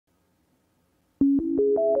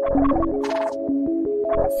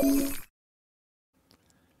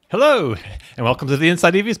Hello, and welcome to the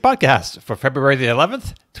Inside EVs podcast for February the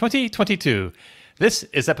 11th, 2022. This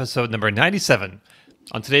is episode number 97.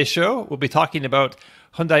 On today's show, we'll be talking about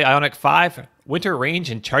Hyundai IONIQ 5 winter range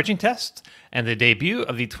and charging test and the debut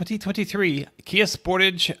of the 2023 Kia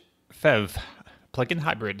Sportage PHEV plug-in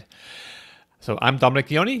hybrid. So I'm Dominic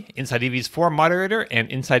Ioni, Inside EVs forum moderator and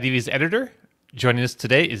Inside EVs editor. Joining us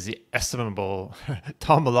today is the estimable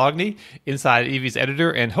Tom Malogny, Inside EVs editor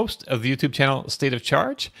and host of the YouTube channel State of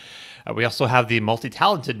Charge. We also have the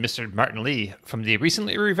multi-talented Mr. Martin Lee from the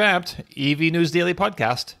recently revamped EV News Daily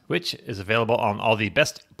podcast, which is available on all the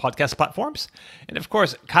best podcast platforms. And of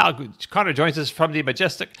course, Kyle Connor joins us from the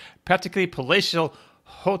majestic, practically palatial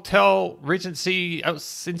Hotel Regency out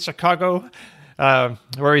in Chicago,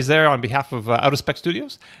 where he's there on behalf of Out of Spec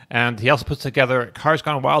Studios. And he also puts together Cars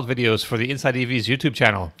Gone Wild videos for the Inside EVs YouTube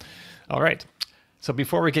channel. All right. So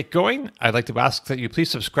before we get going, I'd like to ask that you please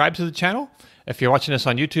subscribe to the channel. If you're watching us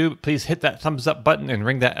on YouTube, please hit that thumbs up button and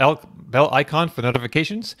ring that bell icon for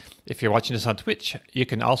notifications. If you're watching us on Twitch, you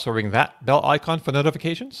can also ring that bell icon for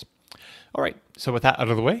notifications. All right. So with that out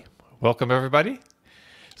of the way, welcome everybody.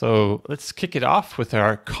 So let's kick it off with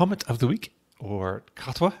our comment of the week, or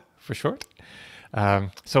Katwa for short.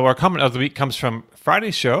 So our comment of the week comes from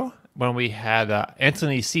Friday's show when we had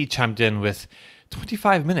Anthony C. chimed in with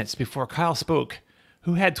 25 minutes before Kyle spoke.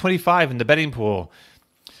 Who had 25 in the betting pool?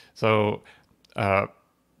 So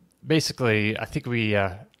basically, I think we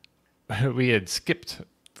had skipped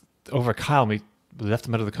over Kyle. We left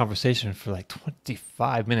him out of the conversation for like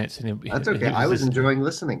 25 minutes. And That's okay. I was enjoying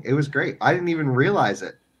listening. It was great. I didn't even realize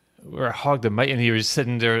it. We're hogged the mic, and he was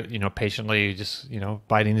sitting there, patiently, just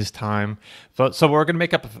biding his time. So we're going to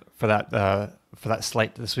make up for that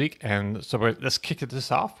slight this week, and so let's kick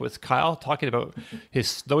this off with Kyle talking about his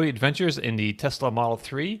snowy adventures in the Tesla Model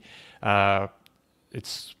 3.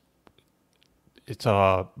 It's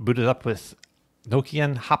booted up with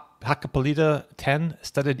Nokian Hakkapeliitta 10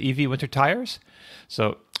 studded EV winter tires.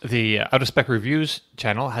 So the Out of Spec Reviews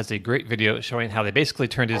channel has a great video showing how they basically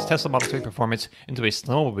turned his Tesla Model 3 Performance into a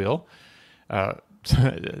snowmobile.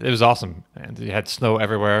 It was awesome, and you had snow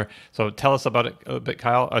everywhere. So tell us about it a bit,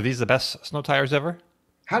 Kyle. Are these the best snow tires ever?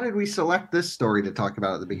 How did we select this story to talk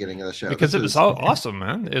about at the beginning of the show? Because it was awesome,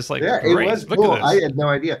 man. It's like, yeah, great. It was Look cool. at this. I had no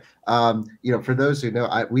idea. For those who know,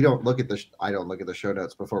 I don't look at the show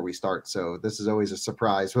notes before we start, so this is always a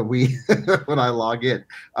surprise when when I log in.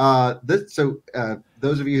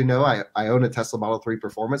 Those of you who know, I own a Tesla Model 3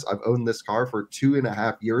 Performance. I've owned this car for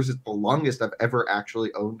 2.5 years. It's the longest I've ever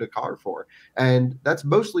actually owned a car for, and that's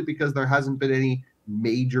mostly because there hasn't been any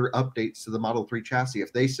major updates to the Model 3 chassis.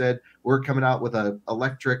 If they said we're coming out with an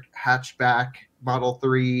electric hatchback Model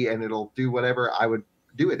 3 and it'll do whatever, I would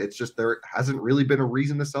do it. It's just there hasn't really been a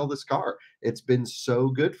reason to sell this car. It's been so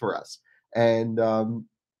good for us. And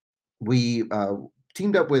we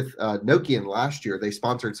teamed up with Nokian last year. They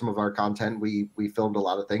sponsored some of our content. We filmed a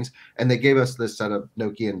lot of things, and they gave us this set of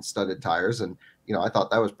Nokian studded tires, and I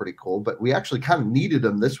thought that was pretty cool. But we actually kind of needed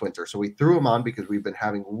them this winter, so we threw them on because we've been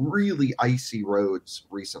having really icy roads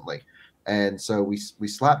recently. And so we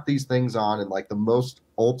slapped these things on in like the most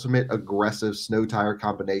ultimate aggressive snow tire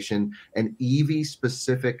combination, an EV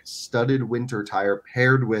specific studded winter tire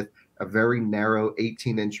paired with a very narrow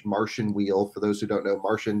 18-inch Martian wheel. For those who don't know,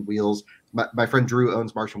 Martian wheels, my friend Drew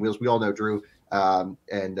owns Martian wheels. We all know Drew.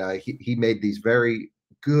 He made these very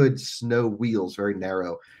good snow wheels, very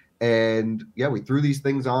narrow. And yeah, we threw these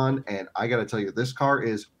things on, and I got to tell you, this car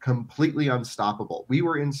is completely unstoppable. We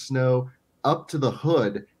were in snow up to the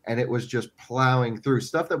hood, and it was just plowing through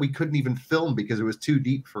stuff that we couldn't even film because it was too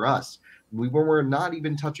deep for us. We were not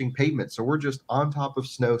even touching pavement, so we're just on top of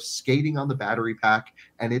snow, skating on the battery pack,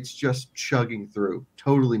 and it's just chugging through.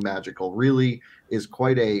 Totally magical. Really is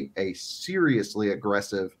quite a seriously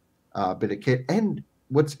aggressive bit of kit. And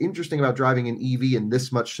what's interesting about driving an EV in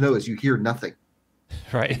this much snow is you hear nothing.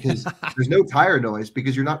 Right. Because there's no tire noise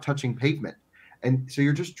because you're not touching pavement. And so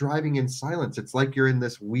you're just driving in silence. It's like you're in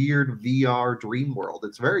this weird VR dream world.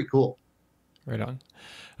 It's very cool. Right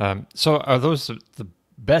on. So are those the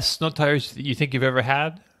best snow tires that you think you've ever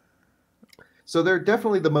had? So they're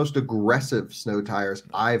definitely the most aggressive snow tires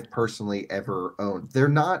I've personally ever owned. They're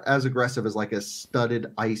not as aggressive as like a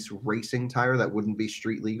studded ice racing tire that wouldn't be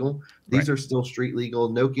street legal. These are still street legal.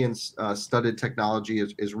 Nokian's studded technology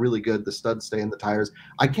is really good. The studs stay in the tires.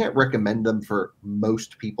 I can't recommend them for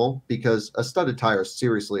most people because a studded tire is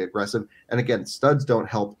seriously aggressive. And again, studs don't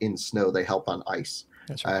help in snow. They help on ice.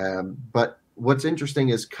 That's right. But what's interesting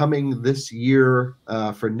is coming this year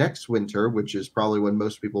for next winter, which is probably when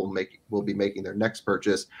most people will be making their next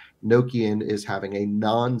purchase, Nokian is having a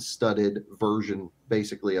non-studded version,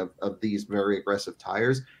 basically, of these very aggressive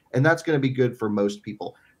tires, and that's going to be good for most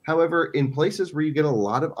people. However, in places where you get a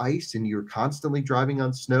lot of ice and you're constantly driving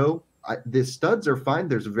on snow, the studs are fine.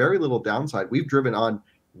 There's very little downside. We've driven on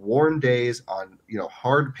warm days on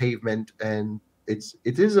hard pavement, and it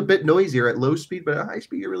is a bit noisier at low speed, but at high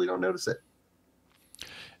speed you really don't notice it.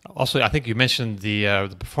 Also, I think you mentioned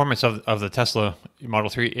the performance of the Tesla Model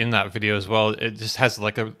 3 in that video as well. It just has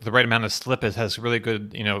like the right amount of slip. It has really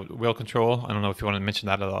good wheel control. I don't know if you want to mention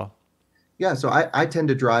that at all. Yeah, so I tend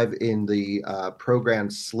to drive in the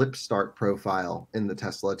programmed slip start profile in the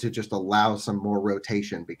Tesla to just allow some more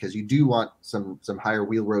rotation, because you do want some higher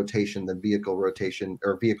wheel rotation than vehicle rotation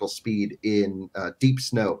or vehicle speed in deep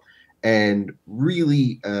snow, and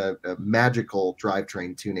really magical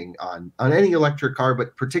drivetrain tuning on any electric car,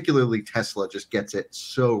 but particularly Tesla just gets it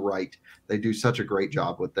so right. They do such a great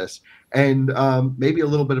job with this. And maybe a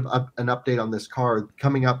little bit of an update on this car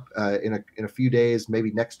coming up in a few days, maybe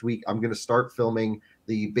next week. I'm going to start filming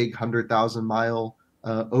the big 100,000 mile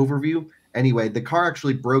overview. Anyway, the car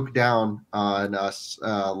actually broke down on us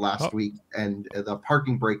last week, and the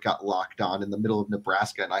parking brake got locked on in the middle of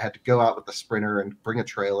Nebraska, and I had to go out with the Sprinter and bring a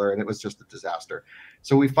trailer, and it was just a disaster.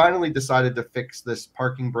 So we finally decided to fix this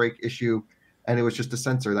parking brake issue, and it was just a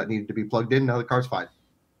sensor that needed to be plugged in. Now the car's fine.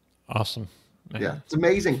 Awesome. Yeah, it's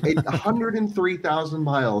amazing. 103,000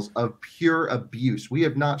 miles of pure abuse. We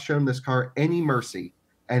have not shown this car any mercy,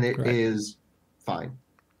 and it is fine.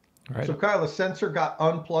 Right. So Kyle, the sensor got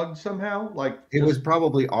unplugged somehow? It was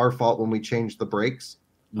probably our fault when we changed the brakes.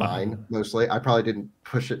 Mine, mostly. I probably didn't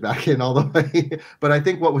push it back in all the way. But I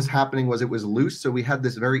think what was happening was it was loose, so we had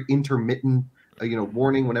this very intermittent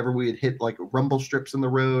warning whenever we had hit like rumble strips in the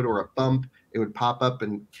road or a bump. It would pop up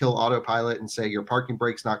and kill autopilot and say your parking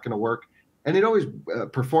brake's not going to work. And it always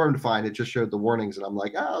performed fine. It just showed the warnings, and I'm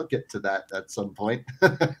like, I'll get to that at some point.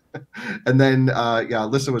 And then,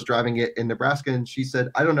 Alyssa was driving it in Nebraska, and she said,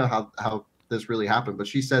 I don't know how this really happened, but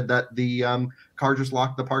she said that the car just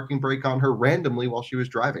locked the parking brake on her randomly while she was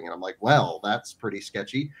driving. And I'm like, well, that's pretty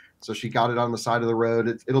sketchy. So she got it on the side of the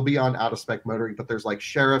road. It'll be on out of spec motoring, but there's like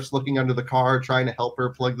sheriffs looking under the car trying to help her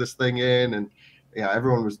plug this thing in, and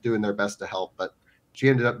everyone was doing their best to help, but she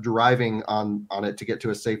ended up driving on it to get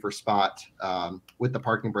to a safer spot with the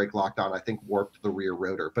parking brake locked on. I think warped the rear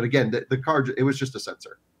rotor. But again, the car, it was just a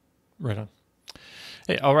sensor. Right on.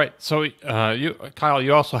 Hey, all right. So, Kyle,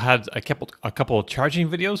 you also had a couple of charging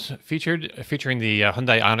videos featuring the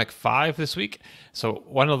Hyundai IONIQ 5 this week. So,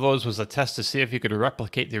 one of those was a test to see if you could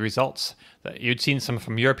replicate the results that you'd seen some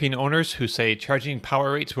from European owners who say charging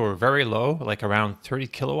power rates were very low, like around 30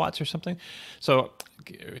 kilowatts or something. So,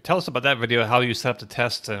 tell us about that video, how you set up the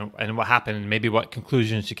test, and what happened, and maybe what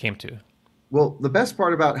conclusions you came to. Well, the best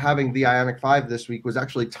part about having the IONIQ 5 this week was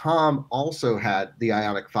actually Tom also had the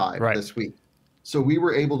IONIQ 5 this week. So we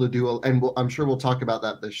were able to do, and I'm sure we'll talk about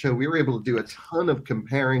that this show, we were able to do a ton of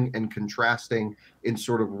comparing and contrasting in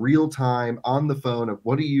sort of real time on the phone of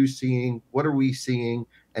what are you seeing, what are we seeing,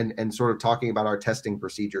 and sort of talking about our testing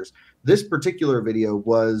procedures. This particular video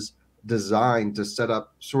was designed to set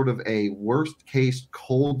up sort of a worst case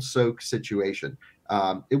cold soak situation.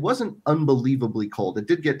 It wasn't unbelievably cold. It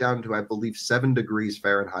did get down to, I believe, 7 degrees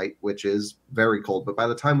Fahrenheit, which is very cold. But by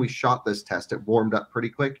the time we shot this test, it warmed up pretty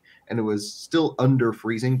quick, and it was still under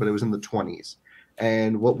freezing, but it was in the 20s.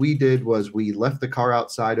 And what we did was we left the car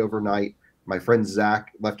outside overnight. My friend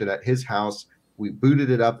Zach left it at his house. We booted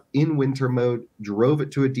it up in winter mode, drove it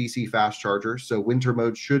to a DC fast charger. So winter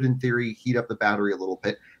mode should, in theory, heat up the battery a little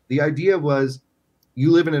bit. The idea was, you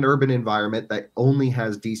live in an urban environment that only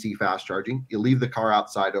has DC fast charging. You leave the car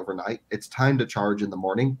outside overnight. It's time to charge in the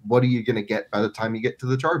morning. What are you going to get by the time you get to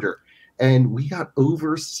the charger? And we got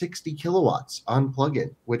over 60 kilowatts on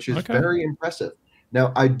plug-in, which is very impressive.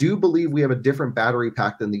 Now, I do believe we have a different battery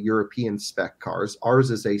pack than the European spec cars.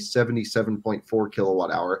 Ours is a 77.4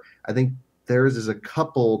 kilowatt hour. I think theirs is a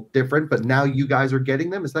couple different, but now you guys are getting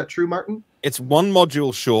them. Is that true, Martin? It's one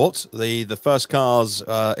module short. The first cars,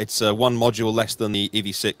 it's one module less than the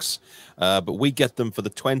EV6, but we get them for the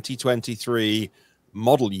 2023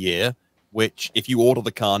 model year, which if you order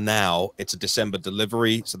the car now, it's a December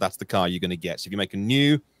delivery, so that's the car you're going to get. So if you make a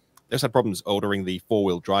new, they just had problems ordering the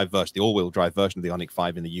four-wheel drive version, the all-wheel drive version of the IONIQ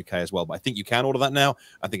 5 in the UK as well, but I think you can order that now.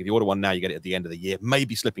 I think if you order one now, you get it at the end of the year,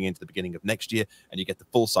 maybe slipping into the beginning of next year, and you get the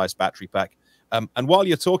full-size battery pack. And while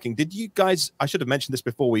you're talking, did you guys, I should have mentioned this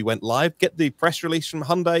before we went live, get the press release from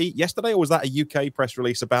Hyundai yesterday, or was that a UK press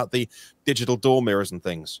release about the digital door mirrors and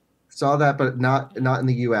things? Saw that, but not in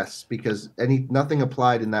the US because nothing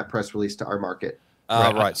applied in that press release to our market.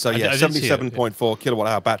 Right. So yeah, I did see it, 77.4 kilowatt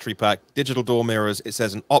hour battery pack, digital door mirrors. It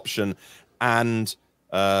says an option, and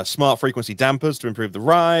smart frequency dampers to improve the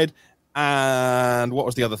ride. And what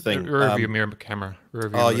was the other thing? Rear view mirror camera.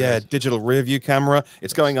 Digital rear view camera.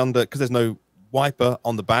 It's going under because there's no wiper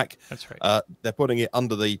on the back. That's right. They're putting it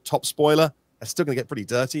under the top spoiler. It's still going to get pretty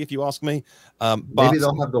dirty if you ask me. But maybe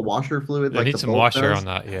they'll have the washer fluid. They need some washer on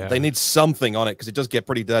that. Yeah, they need something on it because it does get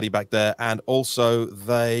pretty dirty back there. And also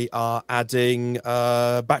they are adding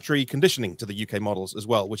battery conditioning to the UK models as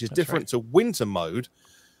well, which is different to winter mode.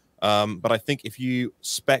 But I think if you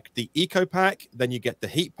spec the Eco Pack, then you get the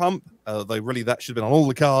heat pump. Though really that should have been on all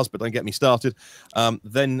the cars, but don't get me started.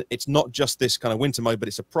 Then it's not just this kind of winter mode, but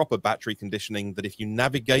it's a proper battery conditioning that if you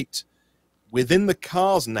navigate within the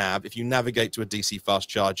car's nav, if you navigate to a DC fast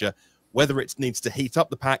charger, whether it needs to heat up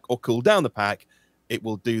the pack or cool down the pack, it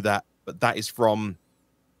will do that. But that is from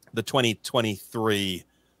the 2023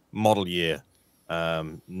 model year.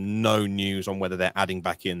 No news on whether they're adding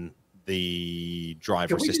back in the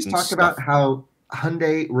driver assistance. Can we just talk about how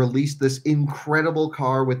Hyundai released this incredible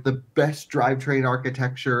car with the best drivetrain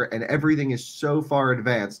architecture and everything is so far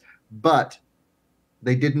advanced, but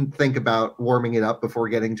they didn't think about warming it up before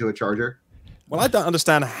getting to a charger? Well, I don't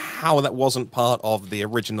understand how that wasn't part of the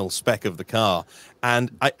original spec of the car.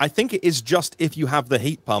 And I think it is just if you have the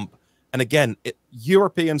heat pump. And again,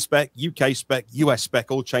 European spec, UK spec, US spec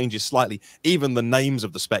all changes slightly. Even the names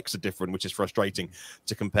of the specs are different, which is frustrating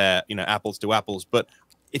to compare, apples to apples. But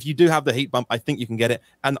if you do have the heat pump, I think you can get it.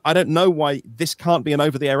 And I don't know why this can't be an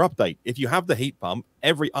over-the-air update. If you have the heat pump,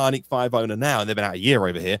 every IONIQ 5 owner now, and they've been out a year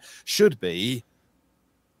over here, should be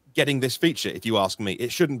getting this feature, if you ask me.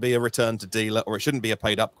 It shouldn't be a return to dealer or it shouldn't be a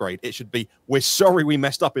paid upgrade. It should be, we're sorry we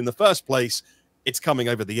messed up in the first place. It's coming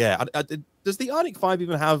over the air. Does the IONIQ 5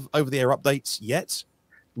 even have over-the-air updates yet?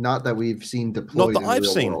 Not that we've seen deployed. Not that I've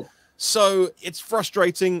seen. World. So it's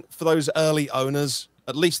frustrating for those early owners.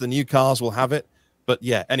 At least the new cars will have it. But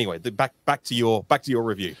yeah, anyway, back to your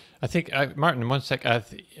review. I think Martin, one sec.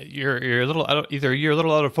 You're a little either you're a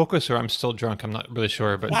little out of focus or I'm still drunk. I'm not really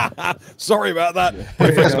sure. But sorry about that.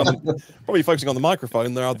 Probably focusing on the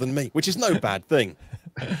microphone rather than me, which is no bad thing.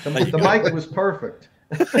 The mic was perfect.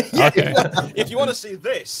 Okay. If you want to see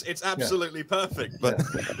this, it's absolutely perfect. But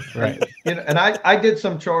right. And I did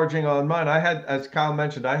some charging on mine. I had, as Kyle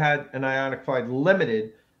mentioned, I had an IONIQ 5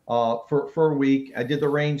 limited for a week. I did the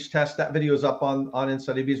range test. That video is up on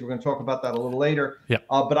Inside EVs. We're going to talk about that a little later. Yeah.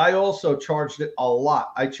 But I also charged it a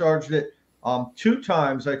lot. I charged it 2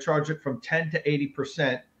 times. I charged it from 10 to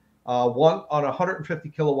 80%. One on a 150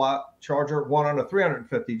 kilowatt charger, one on a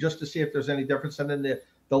 350, just to see if there's any difference. And then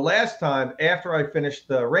the last time after I finished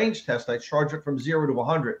the range test, I charged it from 0 to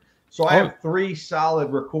 100. So I have 3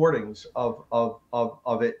 solid recordings of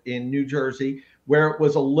it in New Jersey, where it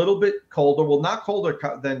was a little bit colder. Well, not colder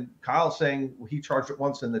than Kyle saying he charged it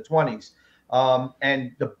once in the 20s.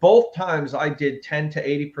 And both times I did 10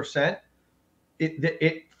 to 80%,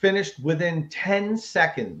 it finished within 10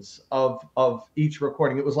 seconds of each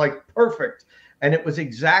recording. It was like perfect. And it was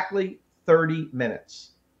exactly 30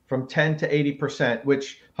 minutes from 10 to 80%,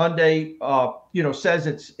 which Hyundai, says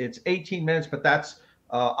it's 18 minutes, but that's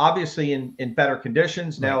obviously in better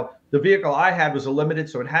conditions. Right. Now, the vehicle I had was a limited,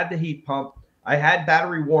 so it had the heat pump. I had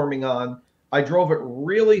battery warming on. I drove it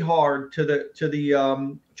really hard to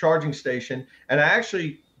the charging station, and I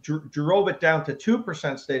actually drove it down to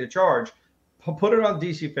 2% state of charge, put it on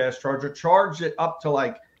DC fast charger, charged it up to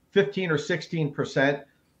like 15 or 16%,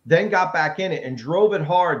 then got back in it and drove it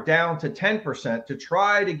hard down to 10% to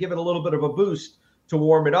try to give it a little bit of a boost to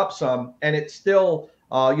warm it up some. And it still,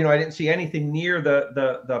 I didn't see anything near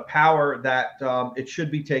the power that it should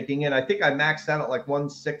be taking in. I think I maxed out at like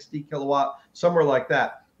 160 kilowatt, somewhere like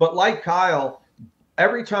that. But like Kyle,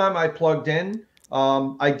 every time I plugged in,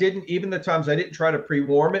 I didn't, even the times I didn't try to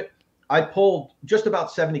pre-warm it, I pulled just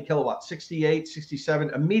about 70 kilowatts, 68, 67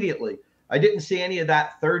 immediately. I didn't see any of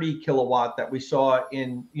that 30 kilowatt that we saw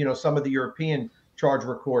in, some of the European charge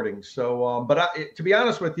recordings. So, to be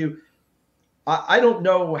honest with you, I don't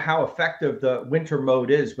know how effective the winter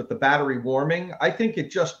mode is with the battery warming. I think it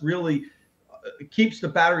just really keeps the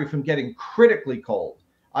battery from getting critically cold.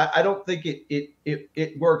 I don't think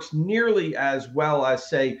it works nearly as well as,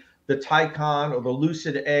 say, the Taycan or the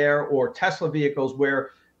Lucid Air or Tesla vehicles,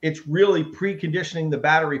 where it's really preconditioning the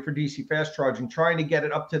battery for DC fast charging, trying to get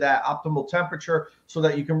it up to that optimal temperature so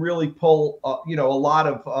that you can really pull, a lot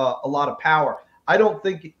of power. I don't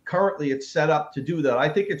think currently it's set up to do that. I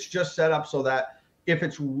think it's just set up so that if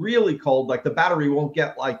it's really cold, like the battery won't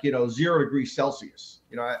get like, 0 degrees Celsius,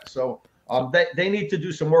 So They need to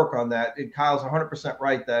do some work on that. And Kyle's 100%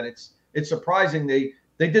 right that it's surprising they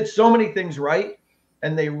did so many things right,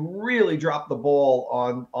 and they really dropped the ball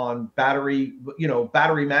on battery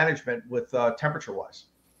management with temperature wise.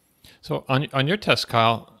 So on your test,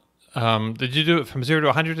 Kyle, did you do it from 0 to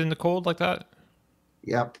 100 in the cold like that?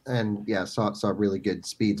 Yep, and yeah, saw really good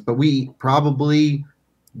speeds, but we probably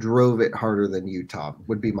drove it harder than you, Tom,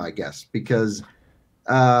 would be my guess, because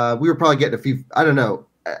we were probably getting a few. I don't know.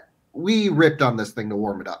 We ripped on this thing to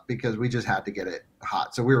warm it up because we just had to get it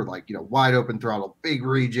hot. So we were like, wide open throttle, big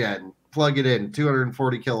regen, plug it in,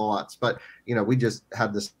 240 kilowatts. But we just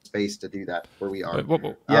had the space to do that where we are.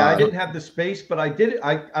 Yeah, I didn't have the space, but I did it.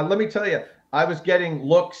 I let me tell you. I was getting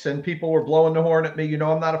looks and people were blowing the horn at me.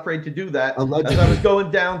 I'm not afraid to do that. Allegedly. As I was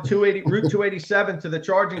going down Route 287 to the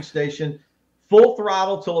charging station, full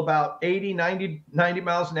throttle till about 80, 90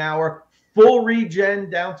 miles an hour, full regen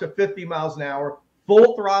down to 50 miles an hour,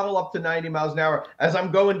 full throttle up to 90 miles an hour as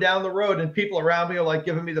I'm going down the road, and people around me are like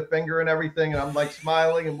giving me the finger and everything, and I'm like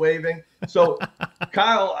smiling and waving. So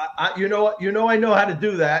Kyle, I know how to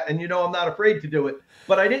do that, and I'm not afraid to do it,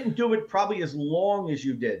 but I didn't do it probably as long as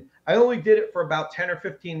you did. I only did it for about 10 or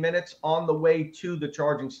 15 minutes on the way to the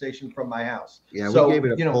charging station from my house. Yeah, so, we gave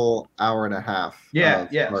it a full hour and a half. Yeah.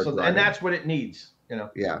 So, and that's what it needs.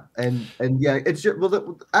 Yeah, and yeah, it's just,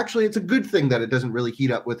 actually, it's a good thing that it doesn't really heat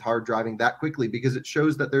up with hard driving that quickly, because it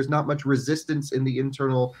shows that there's not much resistance in the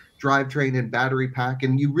internal drivetrain and battery pack,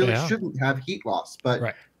 and you really shouldn't have heat loss. But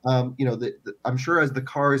right. I'm sure as the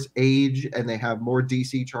cars age and they have more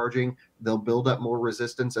DC charging, they'll build up more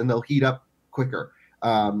resistance and they'll heat up quicker.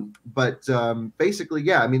 But basically,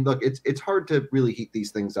 yeah, I mean, look, it's hard to really heat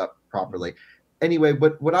these things up properly. Anyway,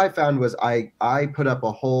 what I found was I put up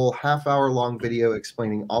a whole half-hour long video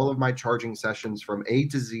explaining all of my charging sessions from A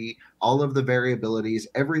to Z, all of the variabilities,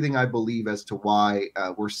 everything I believe as to why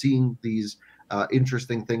we're seeing these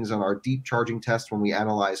interesting things on our deep charging test when we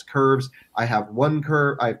analyze curves. I have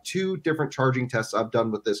two different charging tests I've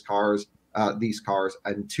done with these cars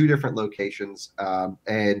and two different locations.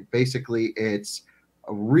 And basically it's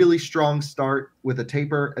a really strong start with a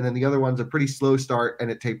taper, and then the other one's a pretty slow start and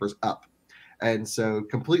it tapers up. And so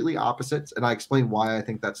completely opposites. And I explain why I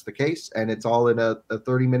think that's the case. And it's all in a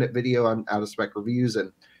 30-minute video on Out of Spec Reviews.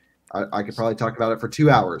 And I could probably talk about it for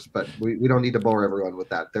 2 hours, but we don't need to bore everyone with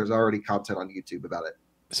that. There's already content on YouTube about it.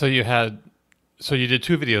 So you did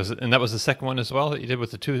two videos, and that was the second one as well that you did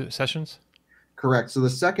with the two sessions? Correct. So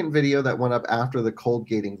the second video that went up after the cold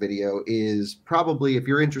gating video is probably, if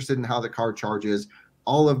you're interested in how the car charges,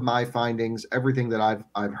 all of my findings, everything that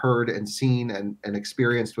I've heard and seen and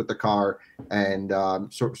experienced with the car, and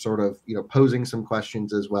sort of posing some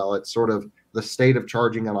questions as well. It's sort of the state of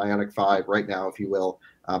charging on IONIQ 5 right now, if you will,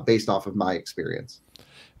 based off of my experience.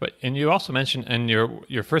 And you also mentioned in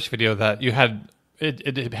your first video that you had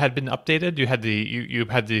it had been updated. You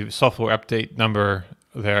had the software update number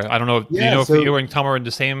there. I don't know. Do you know if you and Tom are in the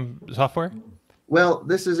same software? Well,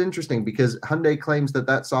 this is interesting because Hyundai claims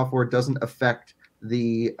that software doesn't affect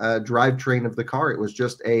the drivetrain of the car. It was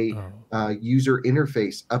just a user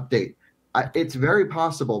interface update. It's very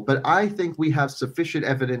possible, but I think we have sufficient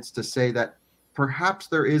evidence to say that perhaps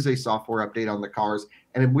there is a software update on the cars,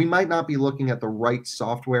 and we might not be looking at the right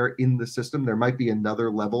software in the system. There might be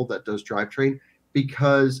another level that does drivetrain,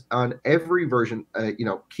 because on every version,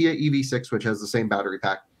 Kia EV6, which has the same battery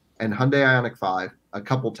pack, and Hyundai IONIQ 5 a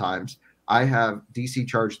couple times, I have DC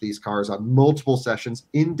charged these cars on multiple sessions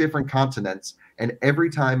in different continents, and every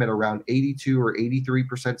time at around 82 or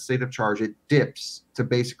 83% state of charge, it dips to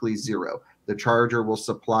basically zero. The charger will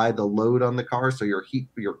supply the load on the car, so your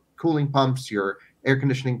cooling pumps, your air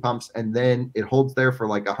conditioning pumps, and then it holds there for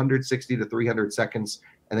like 160 to 300 seconds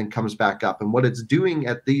and then comes back up. And what it's doing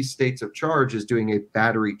at these states of charge is doing a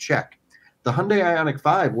battery check. The Hyundai IONIQ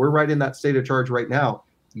 5, we're right in that state of charge right now.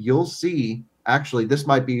 You'll see, actually, this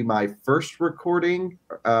might be my first recording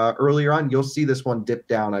earlier on. You'll see this one dip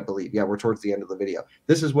down, I believe. Yeah, we're towards the end of the video.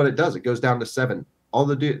 This is what it does. It goes down to 7. All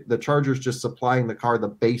the charger's just supplying the car the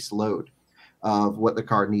base load of what the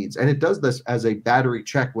car needs. And it does this as a battery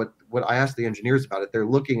check. What I asked the engineers about it, they're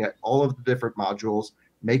looking at all of the different modules,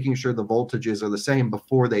 making sure the voltages are the same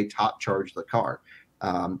before they top charge the car.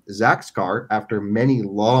 Zach's car, after many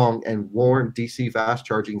long and worn DC fast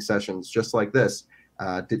charging sessions just like this,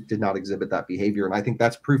 did not exhibit that behavior. And I think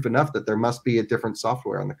that's proof enough that there must be a different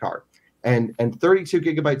software on the car. And 32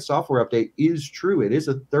 gigabyte software update is true. It is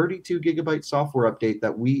a 32 gigabyte software update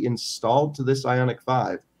that we installed to this IONIQ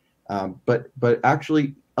 5. But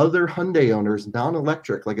actually other Hyundai owners,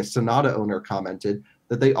 non-electric, like a Sonata owner, commented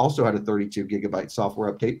that they also had a 32 gigabyte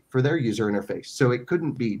software update for their user interface. So it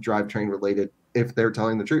couldn't be drivetrain related if they're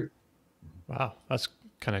telling the truth. Wow, that's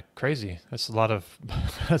kind of crazy. That's a lot of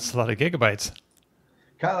that's a lot of gigabytes.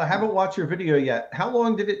 Kyle, I haven't watched your video yet. How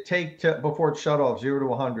long did it take before it shut off 0 to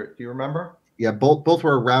 100? Do you remember? Yeah, both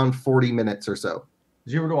were around 40 minutes or so.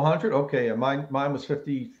 0 to 100? Okay, yeah, mine was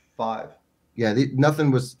 55. Yeah,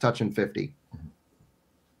 nothing was touching 50.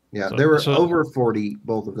 Yeah, So- they were so- over 40,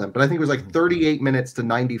 both of them. But I think it was like 38 minutes to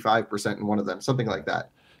 95% in one of them, something like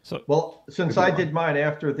that. So Well, since I did mine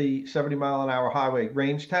after the 70-mile-an-hour highway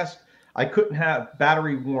range test, I couldn't have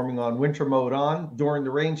battery warming on, winter mode on during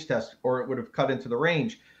the range test, or it would have cut into the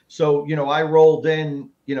range. So, I rolled in,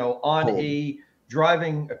 on Cold.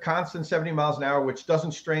 driving a constant 70 miles an hour, which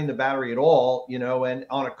doesn't strain the battery at all, and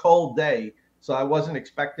on a cold day. So I wasn't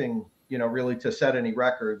expecting, really to set any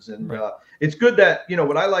records. And Right. It's good that,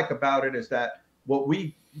 what I like about it is that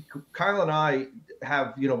Kyle and I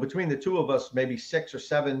have, between the two of us, maybe 6 or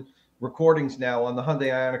 7 recordings now on the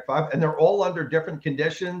Hyundai IONIQ 5, and they're all under different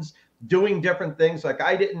conditions, doing different things. Like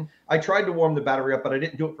I tried to warm the battery up, but I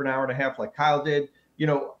didn't do it for an hour and a half like Kyle did,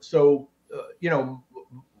 so,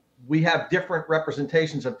 we have different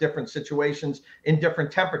representations of different situations in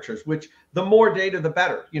different temperatures, which the more data, the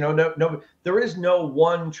better. There is no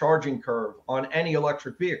one charging curve on any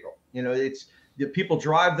electric vehicle. It's people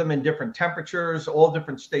drive them in different temperatures, all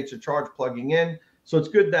different states of charge plugging in. So it's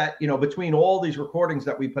good that, between all these recordings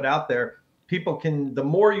that we put out there, people can, the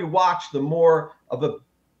more you watch, the more of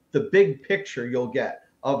the big picture you'll get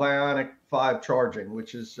of IONIQ 5 charging,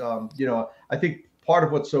 which is, I think part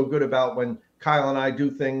of what's so good about when Kyle and I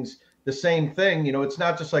do things, the same thing, it's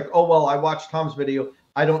not just like, oh, well, I watched Tom's video,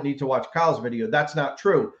 I don't need to watch Kyle's video. That's not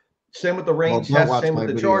true. Same with the range Don't test, watch same my with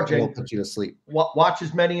the video, charging. it'll put you to sleep. Watch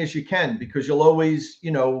as many as you can, because you'll always,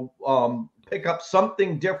 pick up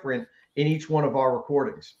something different in each one of our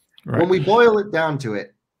recordings. right. When we boil it down to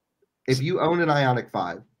it, if you own an IONIQ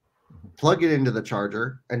 5, plug it into the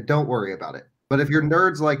charger and don't worry about it. But if you're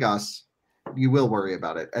nerds like us, you will worry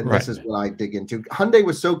about it. And Right. this is what I dig into. Hyundai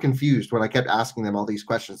was so confused when I kept asking them all these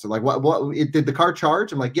questions. They're like, did the car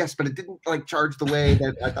charge? I'm like, yes, but it didn't charge the way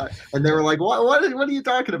that I thought. And they were like, what are you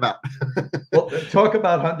talking about? Well, talk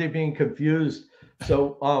about Hyundai being confused.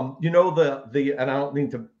 So, and I don't mean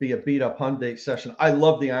to be a beat up Hyundai session. I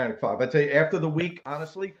love the IONIQ 5. I tell you, after the week,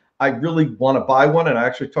 honestly, I really want to buy one. And I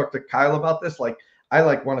actually talked to Kyle about this. Like, I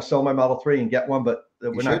want to sell my Model 3 and get one, but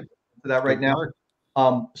we're not into that right now.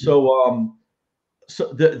 So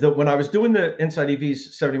when I was doing the Inside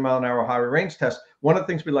EV's 70-mile-an-hour highway range test, one of the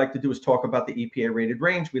things we like to do is talk about the EPA rated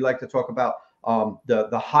range. We like to talk about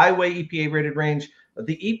the highway EPA rated range.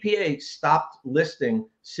 The EPA stopped listing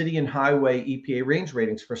city and highway EPA range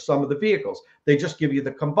ratings for some of the vehicles. They just give you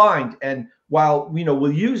the combined. And while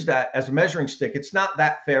we'll use that as a measuring stick, it's not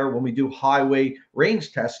that fair when we do highway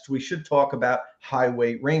range tests. We should talk about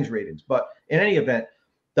highway range ratings. But in any event,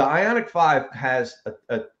 the IONIQ 5 has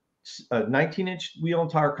a 19-inch wheel and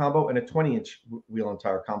tire combo and a 20-inch wheel and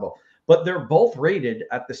tire combo, but they're both rated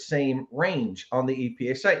at the same range on the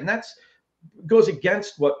EPA site. And that's goes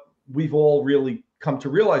against what we've all really come to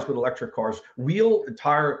realize with electric cars. Wheel and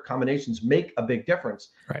tire combinations make a big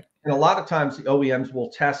difference. Right. And a lot of times the OEMs will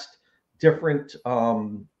test different,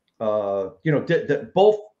 both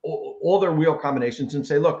all their wheel combinations and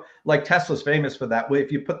say, look, like Tesla's famous for that.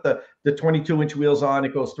 If you put the 22-inch wheels on,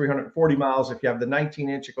 it goes 340 miles. If you have the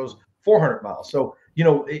 19-inch, it goes 400 miles. So,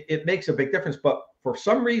 it makes a big difference. But for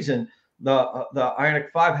some reason, the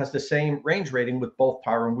IONIQ 5 has the same range rating with both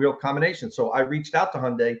tire and wheel combinations. So I reached out to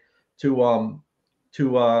Hyundai to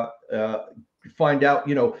find out,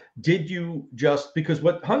 did you just, because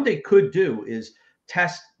what Hyundai could do is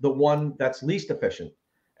test the one that's least efficient,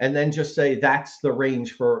 and then just say that's the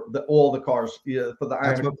range for all the cars for the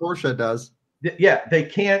That's IONIQ. what Porsche does. Yeah, they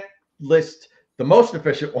can't list the most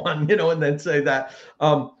efficient one, and then say that.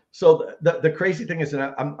 So the crazy thing is,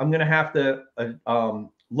 that I'm going to have to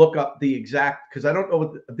look up the exact, because I don't know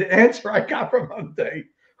what the answer I got from Hyundai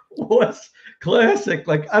was classic.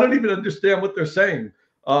 Like, I don't even understand what they're saying.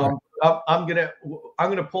 I'm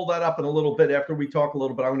gonna pull that up in a little bit after we talk a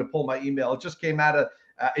little bit. I'm gonna pull my email. It just came out of.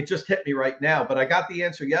 It just hit me right now, but I got the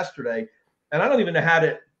answer yesterday, and I don't even know how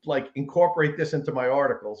to incorporate this into my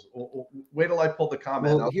articles. Wait till I pull the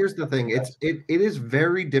comment. Well, here's the thing. It is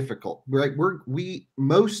very difficult, right?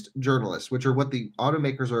 Most journalists, which are what the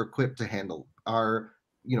automakers are equipped to handle, are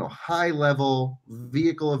high level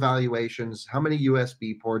vehicle evaluations. How many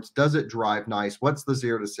USB ports? Does it drive nice? What's the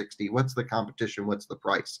 0 to 60? What's the competition? What's the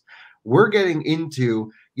price? We're getting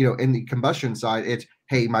into, in the combustion side, it's,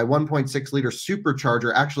 hey, my 1.6 liter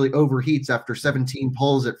supercharger actually overheats after 17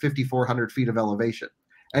 pulls at 5,400 feet of elevation.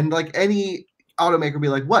 And like any automaker will be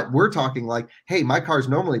like, what? We're talking like, hey, my car's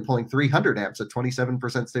normally pulling 300 amps at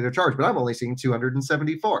 27% state of charge, but I'm only seeing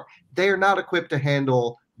 274. They are not equipped to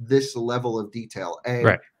handle this level of detail. And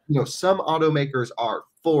Right. some automakers are.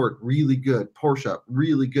 Ford, really good. Porsche,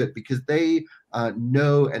 really good, because they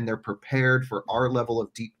know and they're prepared for our level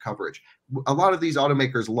of deep coverage. A lot of these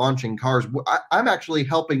automakers launching cars, I'm actually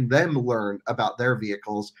helping them learn about their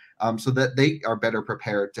vehicles so that they are better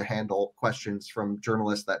prepared to handle questions from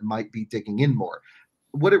journalists that might be digging in more.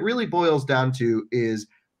 What it really boils down to is,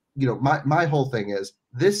 my whole thing is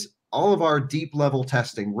this. All of our deep level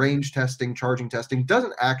testing, range testing, charging testing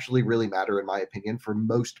doesn't actually really matter, in my opinion, for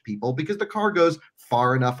most people, because the car goes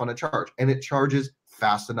far enough on a charge and it charges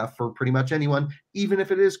fast enough for pretty much anyone, even if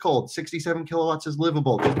it is cold. 67 kilowatts is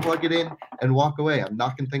livable. Just plug it in and walk away. I'm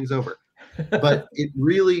knocking things over. But it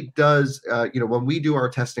really does, when we do our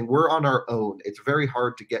testing, we're on our own. It's very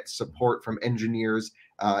hard to get support from engineers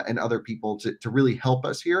and other people to really help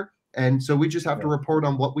us here. And so we just have to report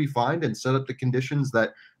on what we find and set up the conditions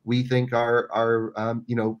that we think are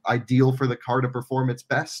ideal for the car to perform its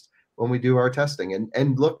best when we do our testing.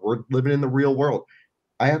 And look, we're living in the real world.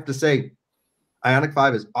 I have to say, IONIQ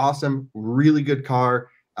 5 is awesome, really good car.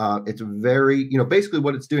 It's very, basically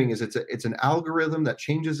what it's doing is it's an algorithm that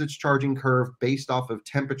changes its charging curve based off of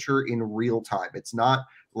temperature in real time. It's not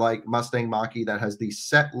like Mustang Mach-E that has these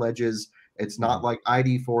set ledges. It's not like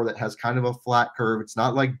ID4 that has kind of a flat curve. It's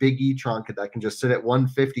not like Big e-tron that can just sit at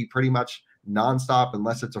 150 pretty much nonstop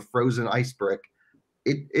unless it's a frozen ice brick.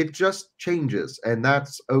 It just changes, and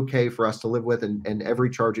that's okay for us to live with, and every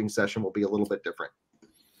charging session will be a little bit different.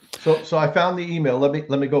 So I found the email. Let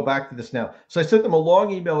me go back to this now. So I sent them a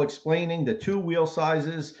long email explaining the 2 wheel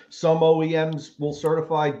sizes. Some OEMs will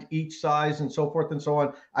certify each size and so forth and so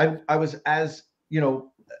on. I was as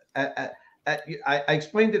I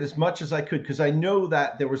explained it as much as I could because I know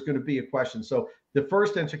that there was going to be a question. So the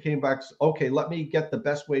first answer came back, okay, let me get the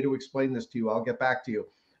best way to explain this to you. I'll get back to you.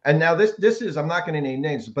 And now this is, I'm not going to name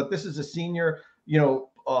names, but this is a senior,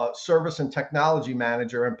 service and technology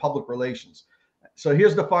manager and public relations. So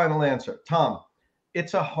here's the final answer. Tom,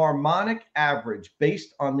 it's a harmonic average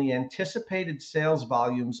based on the anticipated sales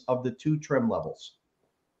volumes of the 2 trim levels.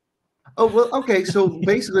 Oh, well, okay. So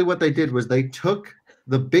basically what they did was they took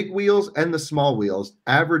the big wheels and the small wheels,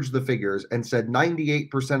 averaged the figures, and said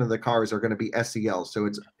 98% of the cars are going to be SELs. So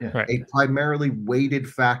it's a primarily weighted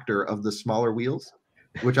factor of the smaller wheels,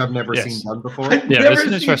 which I've never seen done before. Yeah, that's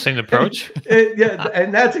an interesting approach.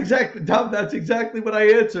 And that's exactly, Tom, that's exactly what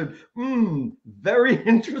I answered. Very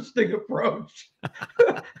interesting approach.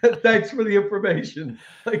 Thanks for the information.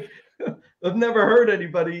 Like, I've never heard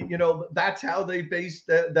anybody, that's how they base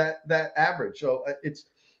that average. So it's,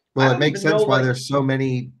 well, it makes sense why there's so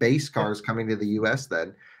many base cars coming to the US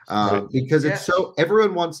then, because it's so,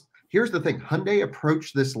 everyone wants, here's the thing, Hyundai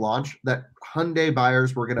approached this launch that Hyundai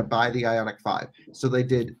buyers were going to buy the IONIQ 5. So they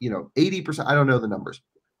did, 80%, I don't know the numbers.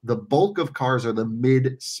 The bulk of cars are the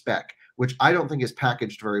mid spec, which I don't think is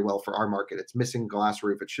packaged very well for our market. It's missing glass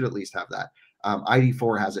roof. It should at least have that.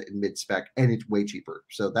 ID4 has it in mid spec and it's way cheaper.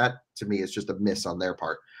 So that to me is just a miss on their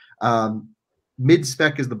part. Mid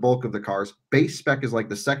spec is the bulk of the cars. Base spec is like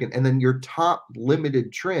the second. And then your top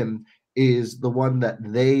limited trim is the one that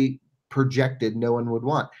they projected no one would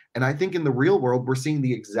want. And I think in the real world, we're seeing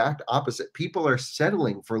the exact opposite. People are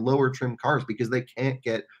settling for lower trim cars because they can't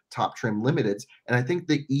get top trim limiteds. And I think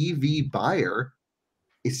the EV buyer,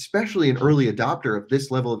 especially an early adopter of this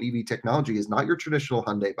level of EV technology, is not your traditional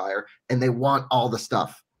Hyundai buyer. And they want all the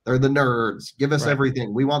stuff. They're the nerds. Give us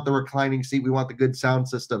everything. We want the reclining seat. We want the good sound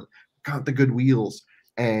system. Got the good wheels.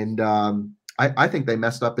 And I think they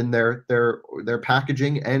messed up in their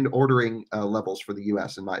packaging and ordering levels for the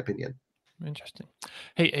US, in my opinion. Interesting.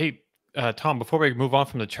 Hey, Tom, before we move on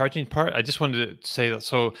from the charging part, I just wanted to say that,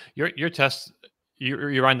 so your test,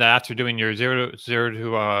 you ran that after doing your zero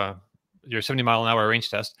to your 70-mile-an-hour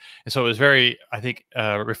range test, and so it was very, I think,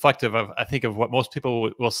 reflective of what most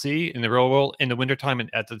people will see in the real world in the wintertime and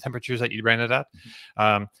at the temperatures that you ran it at.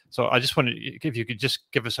 So I just wanted, if you could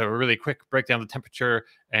just give us a really quick breakdown of the temperature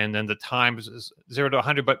and then the time is 0 to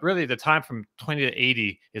 100, but really the time from 20 to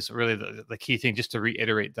 80 is really the key thing, just to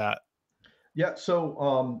reiterate that. Yeah,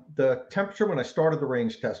 so the temperature when I started the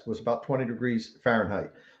range test was about 20 degrees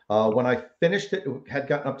Fahrenheit. When I finished it, it had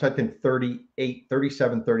gotten up to, I think,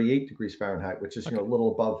 37, 38 degrees Fahrenheit, which is, a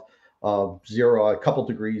little above zero, a couple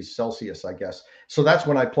degrees Celsius, I guess. So that's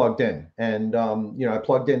when I plugged in. And, I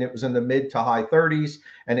plugged in, it was in the mid to high 30s,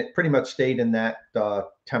 and it pretty much stayed in that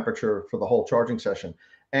temperature for the whole charging session.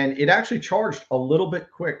 and it actually charged a little bit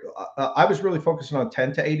quick. I was really focusing on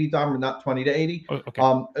 10 to 80, Dom, not 20 to 80. Oh,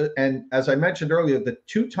 okay. And as I mentioned earlier, the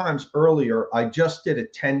 2 times earlier, I just did a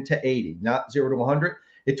 10 to 80, not 0 to 100.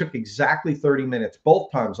 It took exactly 30 minutes,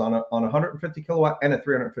 both times on a 150 kilowatt and a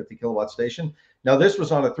 350 kilowatt station. Now, this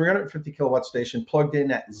was on a 350 kilowatt station plugged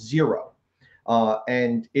in at 0.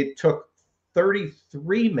 And it took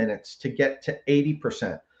 33 minutes to get to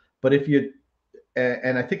 80%. But if you,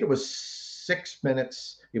 and I think it was 6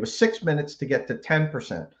 minutes, it was 6 minutes to get to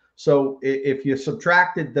 10%. So if you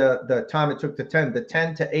subtracted the time it took to 10, the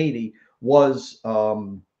 10 to 80 was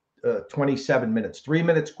 27 minutes, 3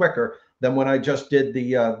 minutes quicker than when I just did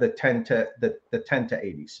the 10 to the 10 to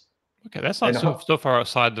 80s. Okay, that's not so far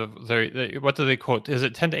outside of their, what do they quote? Is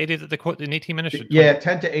it 10 to 80 that they quote in 18 minutes? Yeah,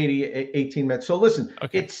 10 to 80, 18 minutes. So listen,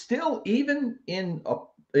 okay. It's still, even in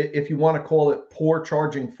if you want to call it poor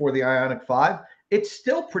charging for the IONIQ 5, it's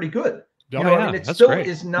still pretty good. Oh, yeah, I mean, it that's still great.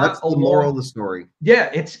 is not That's the moral of the story. Yeah,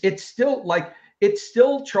 it's still like, it's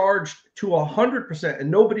still charged to 100%, and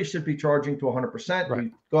nobody should be charging to 100%. Right.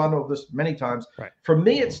 We've gone over this many times. Right. For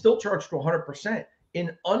me, it's still charged to 100%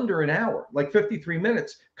 in under an hour, like 53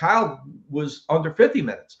 minutes. Kyle was under 50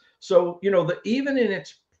 minutes. So, even in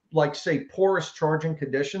its, like, say, poorest charging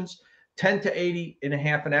conditions, 10 to 80 in a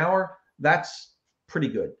half an hour, that's pretty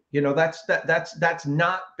good. That's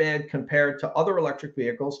not bad compared to other electric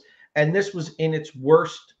vehicles. And this was in its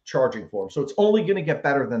worst charging form. So it's only going to get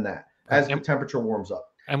better than that as the temperature warms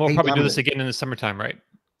up. And we'll probably do this again in the summertime, right?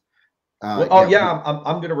 I'm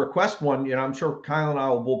going to request one. I'm sure Kyle and I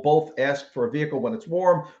will both ask for a vehicle when it's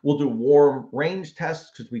warm. We'll do warm range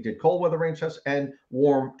tests, because we did cold weather range tests, and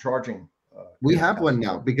warm charging. We have one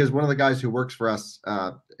now, because one of the guys who works for us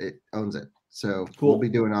owns it. So cool. We'll be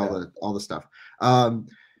doing all the stuff.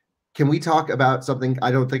 Can we talk about something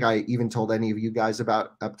I don't think I even told any of you guys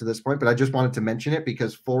about up to this point, but I just wanted to mention it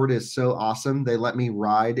because Ford is so awesome. They let me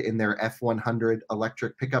ride in their F-100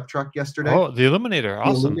 electric pickup truck yesterday. Oh, the Illuminator.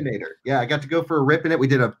 Awesome. The Illuminator. Yeah, I got to go for a rip in it. We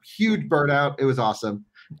did a huge burnout. It was awesome.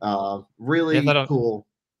 Really cool.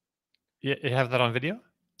 You have that on video?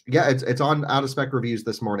 Yeah, it's on Out of Spec Reviews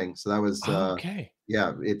this morning. So that was okay.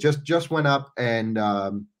 Yeah, it just went up, and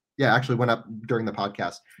actually went up during the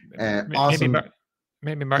podcast. Awesome.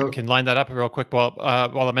 Maybe Martin can line that up real quick while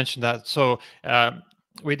I mentioned that. So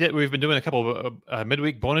we've been doing a couple of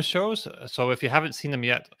midweek bonus shows. So if you haven't seen them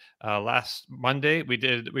yet, last Monday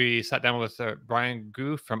we sat down with Brian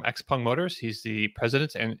Gu from Xpeng Motors. He's the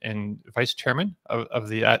president and vice chairman of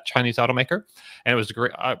the Chinese automaker, and it was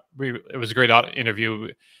great. It was a great interview.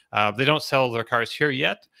 They don't sell their cars here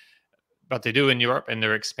yet, but they do in Europe, and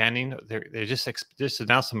they're expanding. They just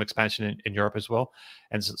announced some expansion in Europe as well,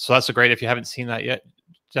 and so that's great. If you haven't seen that yet,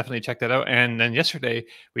 definitely check that out. And then yesterday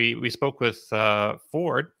we spoke with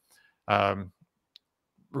Ford,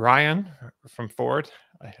 Ryan from Ford.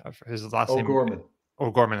 His last name Gorman.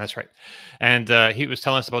 Gorman, that's right. And he was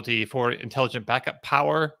telling us about the Ford Intelligent Backup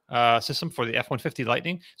Power system for the F-150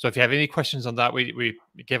 Lightning. So if you have any questions on that, we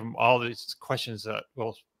gave him all these questions that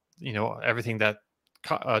everything that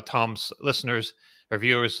Tom's listeners or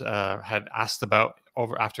viewers had asked about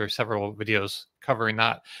after several videos covering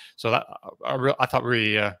that. So that I thought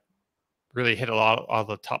really hit a lot of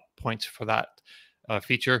the top points for that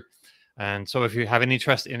feature. And so if you have any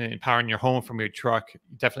interest in empowering your home from your truck,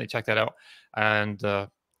 definitely check that out. And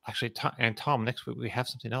actually, Tom, next week we have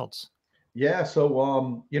something else. Yeah,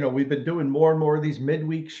 so we've been doing more and more of these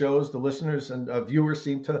midweek shows. The listeners and viewers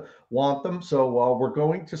seem to want them. So we're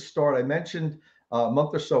going to start. I mentioned a month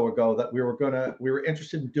or so ago that we were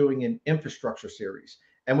interested in doing an infrastructure series,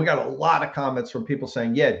 and we got a lot of comments from people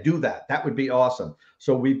saying, yeah, do that. That would be awesome.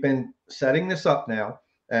 So we've been setting this up now,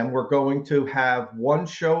 and we're going to have one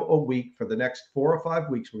show a week for the next 4 or 5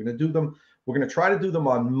 weeks. We're going to try to do them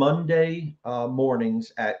on Monday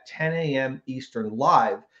mornings at 10 a.m. Eastern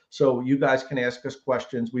live. So you guys can ask us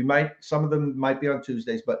questions. Some of them might be on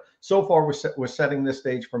Tuesdays, but so far we're setting this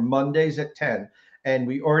stage for Mondays at 10. And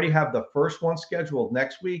we already have the first one scheduled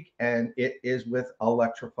next week, and it is with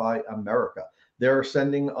Electrify America. They're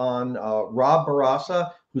sending on Rob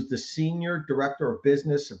Barassa, who's the Senior Director of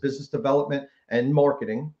Business Development and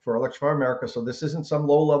Marketing for Electrify America. So this isn't some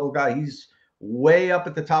low-level guy. He's way up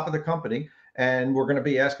at the top of the company. And we're going to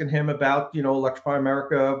be asking him about, Electrify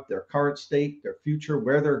America, their current state, their future,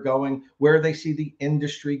 where they're going, where they see the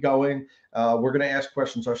industry going. We're going to ask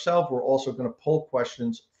questions ourselves. We're also going to pull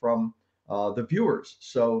questions from the viewers.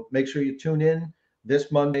 So make sure you tune in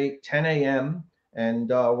this Monday, 10 a.m. And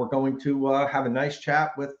we're going to have a nice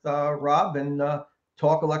chat with Rob and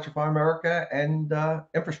talk Electrify America and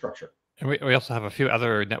infrastructure. And we also have a few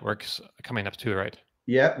other networks coming up too, right?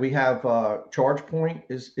 Yeah, we have ChargePoint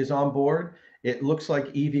is on board. It looks like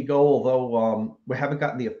EVgo, although we haven't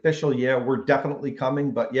gotten the official. Yeah, we're definitely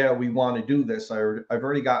coming, but yeah, we want to do this. I've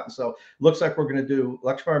already gotten. So looks like we're going to do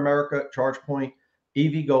Electrify America, ChargePoint,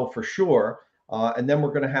 EVgo for sure, and then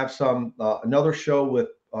we're going to have some another show with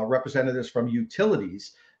representatives from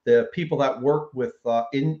utilities, the people that work with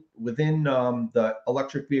within the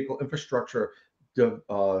electric vehicle infrastructure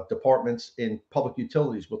departments in public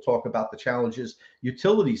utilities. We'll talk about the challenges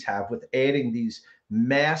utilities have with adding these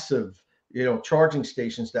massive, charging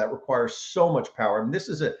stations that require so much power. And this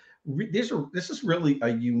is really a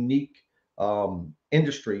unique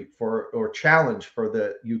industry or challenge for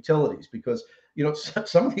the utilities, because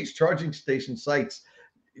some of these charging station sites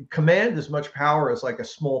command as much power as like a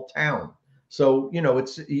small town. So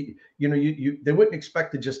it's they wouldn't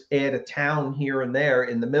expect to just add a town here and there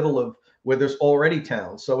in the middle of where there's already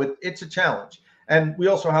towns. So it's a challenge. And we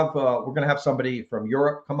also have we're going to have somebody from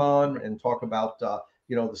Europe come on and talk about the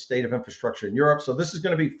state of infrastructure in Europe. So this is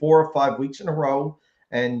going to be 4 or 5 weeks in a row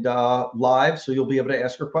and live, so you'll be able to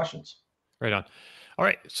ask her questions. Right on. All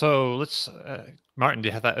right, so let's Martin, do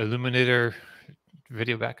you have that Illuminator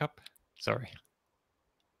video back up? Sorry.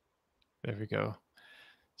 There we go.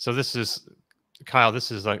 So this is Kyle.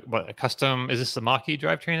 This is like what, a custom? Is this the Mach-E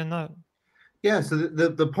drivetrain in that? Yeah, so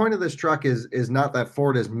the point of this truck is not that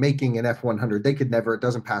Ford is making an F100. They could never. It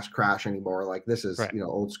doesn't pass crash anymore. Like, this is right.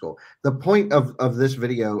 Old school. The point of this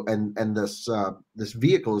video and this this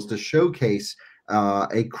vehicle is to showcase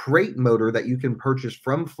a crate motor that you can purchase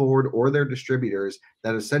from Ford or their distributors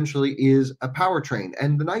that essentially is a powertrain.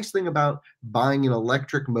 And the nice thing about buying an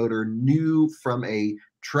electric motor new from a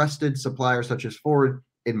trusted supplier such as Ford,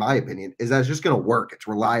 in my opinion, is that it's just going to work. It's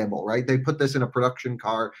reliable, right? They put this in a production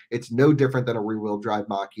car. It's no different than a rear-wheel drive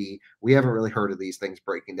Mach-E. We haven't really heard of these things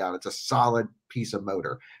breaking down. It's a solid piece of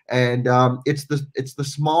motor, and it's the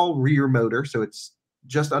small rear motor, so it's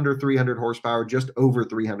just under 300 horsepower, just over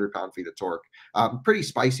 300 pound-feet of torque. Pretty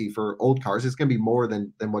spicy for old cars. It's going to be more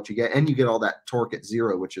than what you get, and you get all that torque at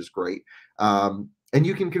zero, which is great. And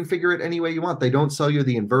you can configure it any way you want. They don't sell you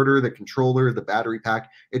the inverter, the controller, the battery pack.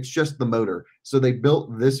 It's just the motor. So they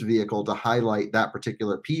built this vehicle to highlight that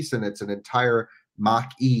particular piece, and it's an entire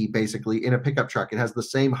Mach-E basically in a pickup truck. It has the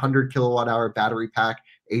same 100 kilowatt hour battery pack,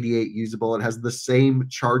 88 usable. It has the same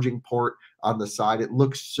charging port on the side. It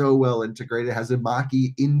looks so well integrated. It has a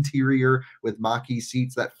Mach-E interior with Mach-E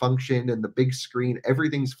seats that function, and the big screen.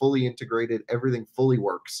 Everything's fully integrated. Everything fully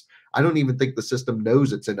works. I don't even think the system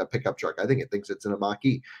knows it's in a pickup truck. I think it thinks it's in a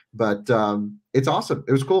Mach-E, but it's awesome.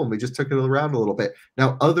 It was cool, and we just took it around a little bit.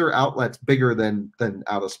 Now, other outlets bigger than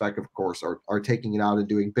Out of Spec, of course, are taking it out and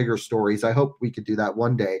doing bigger stories. I hope we could do that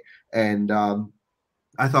one day. And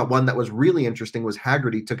I thought one that was really interesting was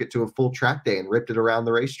Hagerty took it to a full track day and ripped it around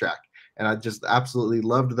the racetrack. And I just absolutely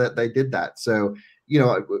loved that they did that. So,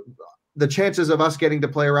 the chances of us getting to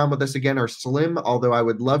play around with this again are slim, although I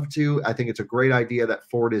would love to. I think it's a great idea that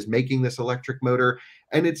Ford is making this electric motor,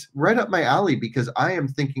 and it's right up my alley because I am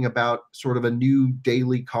thinking about sort of a new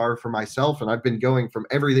daily car for myself, and I've been going from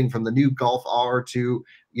everything from the new Golf R to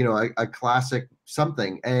a classic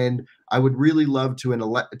something, and I would really love to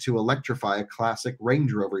electrify a classic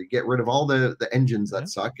Range Rover. You get rid of all the engines that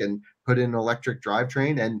suck and put in an electric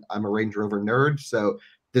drivetrain, and I'm a Range Rover nerd, so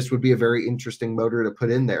this would be a very interesting motor to put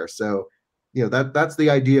in there. So, that's the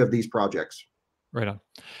idea of these projects. Right on.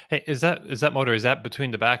 Hey, is that motor, is that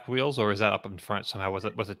between the back wheels or is that up in front somehow? Was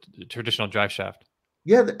it a traditional drive shaft?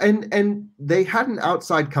 Yeah, and they had an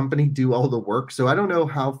outside company do all the work, so I don't know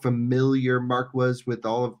how familiar Mark was with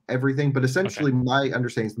all of everything, but essentially my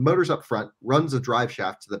understanding is the motor's up front, runs a drive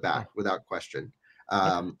shaft to the back without question.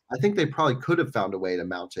 I think they probably could have found a way to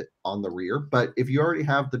mount it on the rear, but if you already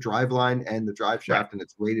have the drive line and the drive shaft and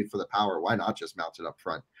it's rated for the power, why not just mount it up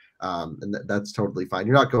front? And that's totally fine.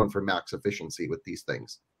 You're not going for max efficiency with these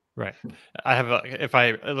things. Right. I have if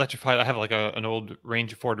I electrified, I have like an old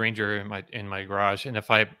Ford Ranger in my garage, and if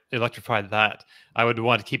I electrified that, I would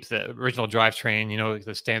want to keep the original drivetrain.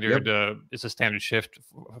 The standard it's a standard shift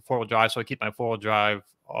 4-wheel drive, so I keep my 4-wheel drive,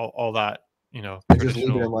 all that. Just leave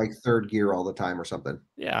it in like third gear all the time or something.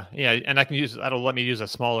 Yeah, and I can that'll let me use a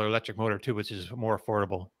smaller electric motor too, which is more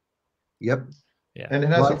affordable. Yep. Yeah, and it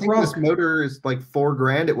has I think this motor is like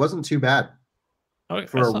 $4,000. It wasn't too bad. Okay,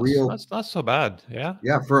 for that's not so bad. Yeah.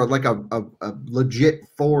 Yeah, for like a legit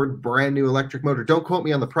Ford brand new electric motor. Don't quote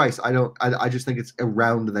me on the price. I just think it's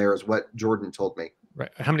around there is what Jordan told me.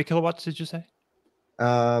 Right. How many kilowatts did you say?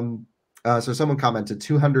 So someone commented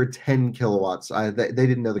 210 kilowatts. They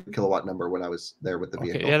didn't know the kilowatt number when I was there with the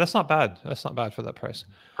vehicle. Yeah, that's not bad. That's not bad for that price.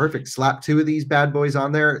 Perfect. Slap 2 of these bad boys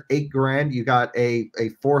on there, $8,000. You got a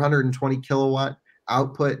 420 kilowatt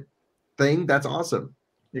output thing, that's awesome.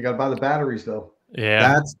 You got to buy the batteries though.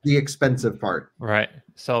 Yeah. That's the expensive part. Right.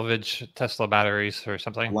 Salvage Tesla batteries or A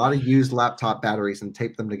something. lot of used laptop batteries and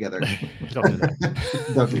tape them together. Don't do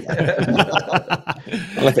that. Don't do that.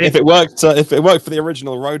 Well, if it worked for the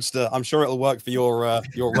original Roadster, I'm sure it'll work for your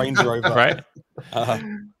Range Rover. Right.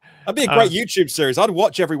 That'd be a great YouTube series. I'd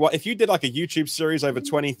watch everyone. If you did like a YouTube series over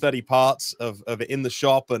 20, 30 parts of it in the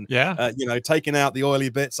shop and, you know, taking out the oily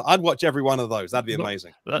bits, I'd watch every one of those. That'd be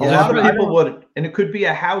amazing. A lot of people would, and it could be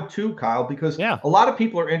a how-to, Kyle, because a lot of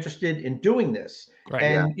people are interested in doing this. Right.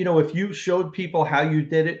 And, you know, if you showed people how you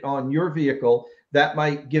did it on your vehicle, that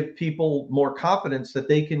might give people more confidence that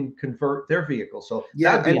they can convert their vehicle. So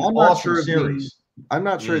that'd be an awesome series. I'm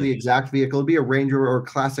not sure the exact vehicle. It'd be a Ranger or a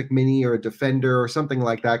Classic Mini or a Defender or something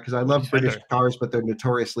like that, because I love British cars, but they're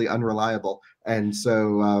notoriously unreliable. And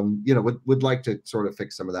so, you know, would like to sort of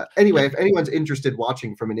fix some of that. Anyway, if anyone's interested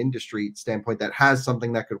watching from an industry standpoint that has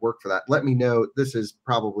something that could work for that, let me know. This is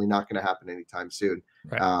probably not going to happen anytime soon.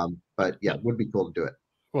 Right. But yeah, it would be cool to do it.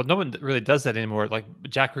 Well, no one really does that anymore. Like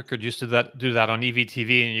Jack Rickard used to do that on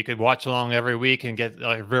EVTV, and you could watch along every week and get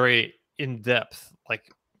like very in-depth, like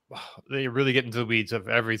they really get into the weeds of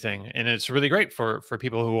everything, and it's really great for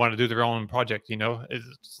people who want to do their own project. You know, it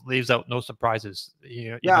leaves out no surprises.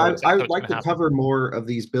 I would like to cover more of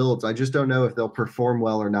these builds. I just don't know if they'll perform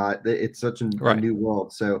well or not. It's such a new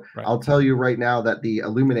world. So I'll tell you right now that the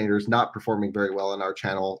Illuminator is not performing very well on our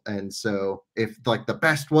channel, and so if like the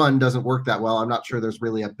best one doesn't work that well, I'm not sure there's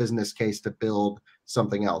really a business case to build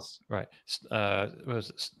something else. Right.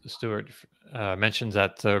 Stuart mentions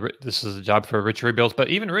that this is a job for Rich rebuilds, but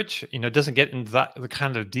even Rich, you know, doesn't get into the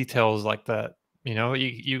kind of details like that. You know,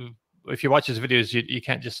 you if you watch his videos, you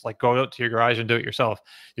can't just like go out to your garage and do it yourself.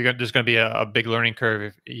 There's going to be a big learning curve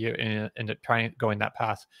if you end up trying going that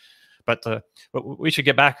path. But we should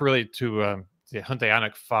get back really to the Hyundai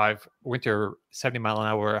IONIQ 5 winter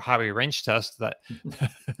 70-mile-an-hour highway range test that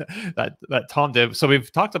that Tom did. So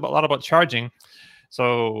we've talked a lot about charging.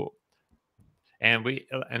 So, and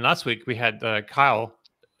last week we had Kyle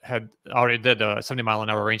had already did a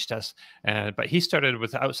 70-mile-an-hour range test, but he started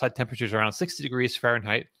with outside temperatures around 60 degrees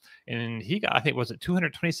Fahrenheit, and he got, I think, was it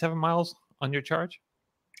 227 miles on your charge?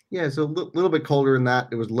 Yeah, so a little bit colder than that.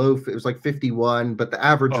 It was low. It was like 51, but the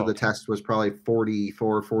average of the test was probably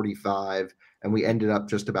 44, 45, and we ended up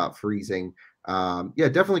just about freezing. Yeah,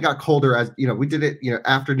 definitely got colder as, you know, we did it, you know,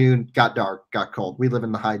 afternoon, got dark, got cold. We live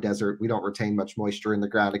in the high desert. We don't retain much moisture in the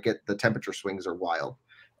ground. The temperature swings are wild.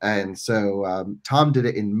 And so Tom did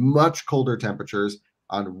it in much colder temperatures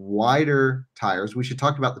on wider tires. We should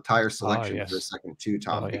talk about the tire selection for a second too,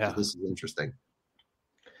 Tom, because this is interesting.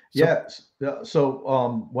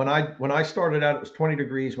 So when I started out, it was 20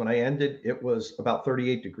 degrees. When I ended, it was about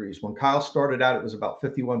 38 degrees. When Kyle started out, it was about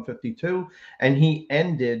 51, 52, and he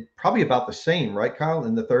ended probably about the same, right, Kyle,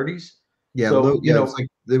 in the 30s. Yeah, so, you know,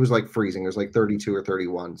 it was like freezing. It was like 32 or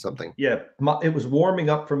 31 something. Yeah, it was warming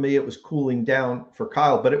up for me. It was cooling down for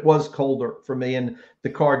Kyle, but it was colder for me. And the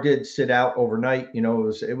car did sit out overnight. You know,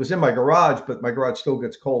 it was in my garage, but my garage still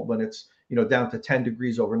gets cold when it's, you know, down to 10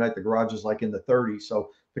 degrees overnight. The garage is like in the 30s.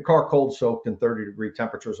 So the car cold soaked in 30-degree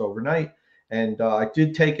temperatures overnight. And I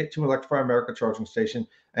did take it to Electrify America charging station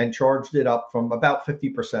and charged it up from about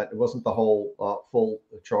 50%. It wasn't the whole full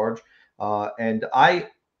charge. And I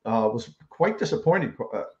was quite disappointed,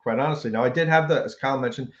 quite honestly. Now, I did have as Kyle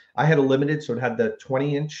mentioned, I had a limited, so it had the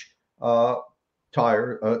 20-inch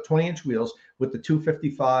tire, 20-inch wheels with the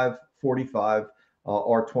 255, 45,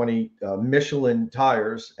 R20 Michelin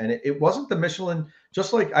tires. And it wasn't the Michelin,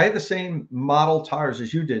 just like I had the same model tires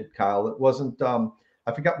as you did, Kyle. It wasn't,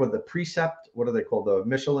 I forgot what the Precept, what are they called? The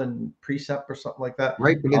Michelin Precept or something like that.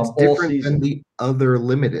 Right, but it's different than the other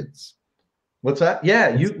limiteds. What's that?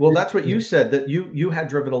 Yeah, that's what you said, that you had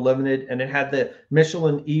driven a limited and it had the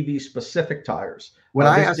Michelin EV specific tires. When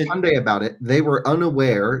I asked Hyundai about it, they were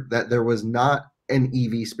unaware that there was not an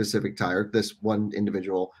EV specific tire, this one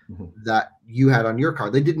individual that you had on your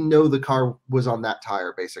car. They didn't know the car was on that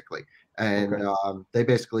tire, basically. And they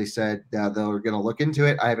basically said they're going to look into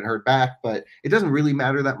it. I haven't heard back, but it doesn't really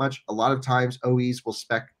matter that much. A lot of times OEs will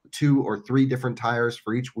spec 2 or 3 different tires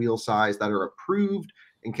for each wheel size that are approved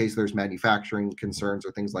in case there's manufacturing concerns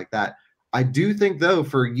or things like that. I do think, though,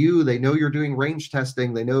 for you, they know you're doing range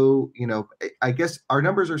testing. They know, you know, I guess our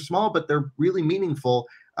numbers are small, but they're really meaningful.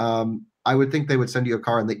 I would think they would send you a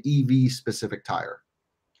car on the EV specific tire.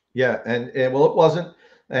 Yeah. And well, it wasn't.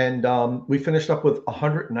 And we finished up with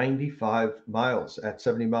 195 miles at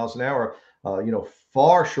 70 miles an hour, you know,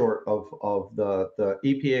 far short of the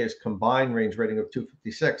EPA's combined range rating of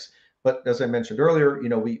 256. But as I mentioned earlier, you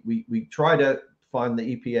know, we try to find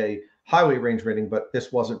the EPA highway range rating, but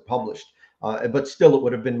this wasn't published. But still, it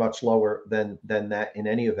would have been much lower than that in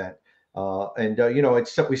any event. You know,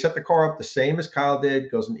 we set the car up the same as Kyle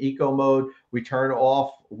did. Goes in eco mode. We turn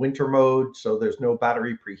off winter mode, so there's no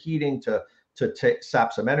battery preheating to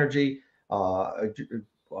sap some energy.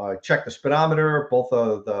 Check the speedometer.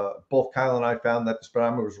 Both Kyle and I found that the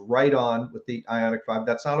speedometer was right on with the IONIQ 5.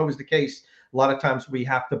 That's not always the case. A lot of times we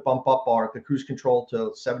have to bump up the cruise control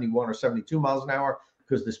to 71 or 72 miles an hour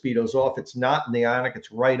because the speedo's off. It's not in the IONIQ.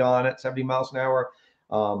 It's right on at 70 miles an hour.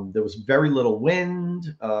 There was very little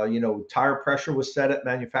wind. You know, tire pressure was set at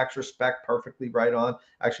manufacturer spec, perfectly right on.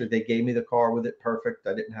 Actually, they gave me the car with it perfect.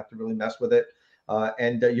 I didn't have to really mess with it.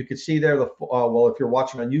 You could see there, well, if you're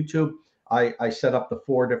watching on YouTube, I set up the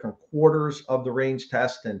 4 different quarters of the range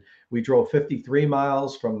test, and we drove 53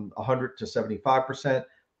 miles from 100 to 75%,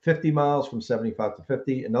 50 miles from 75 to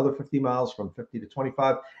 50, another 50 miles from 50 to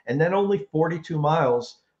 25, and then only 42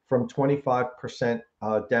 miles from 25%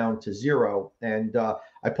 down to 0. And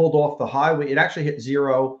I pulled off the highway. It actually hit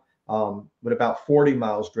 0 with about 40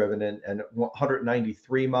 miles driven and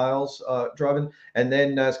 193 miles driven. And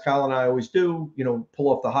then, as Kyle and I always do, you know, pull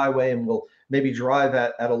off the highway and we'll maybe drive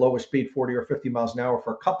at a lower speed, 40 or 50 miles an hour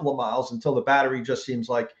for a couple of miles until the battery just seems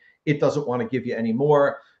like it doesn't want to give you any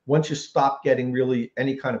more. Once you stop getting really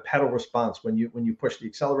any kind of pedal response when you push the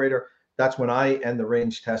accelerator, that's when I end the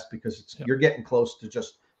range test, because you're getting close to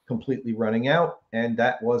just completely running out. And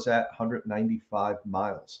that was at 195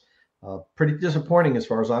 miles. Pretty disappointing as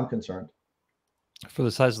far as I'm concerned. For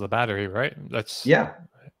the size of the battery, right? That's yeah.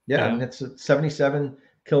 I mean, it's a 77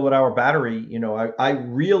 kilowatt hour battery. You know, I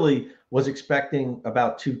really was expecting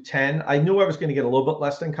about 210. I knew I was going to get a little bit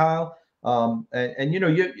less than Kyle. You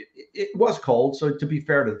know, it was cold. So to be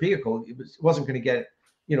fair to the vehicle, it wasn't going to get,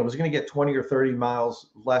 you know, it was going to get 20 or 30 miles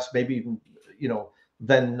less, maybe even, you know,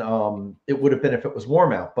 than it would have been if it was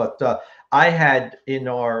warm out. But I had in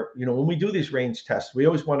our, you know, when we do these range tests, we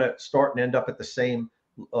always want to start and end up at the same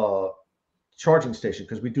charging station,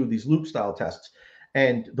 because we do these loop style tests.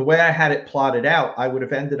 And the way I had it plotted out, I would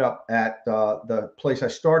have ended up at the place I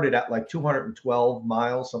started at, like 212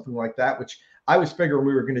 miles, something like that, which I was figuring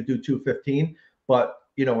we were going to do 215. But,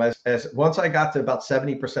 you know, as once I got to about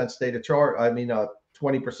 70% state of charge,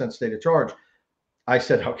 20% state of charge, I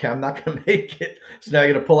said, okay, I'm not going to make it. So now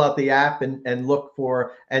I'm going to pull out the app and look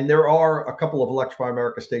for, and there are a couple of Electrify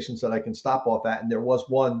America stations that I can stop off at. And there was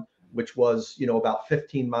one which was, you know, about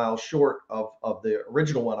 15 miles short of the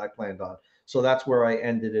original one I planned on. So that's where I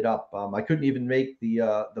ended it up. I couldn't even make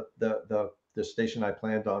the station I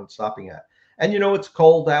planned on stopping at. And, you know, it's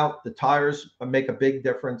cold out. The tires make a big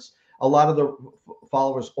difference. A lot of the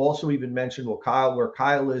followers also even mentioned, well, where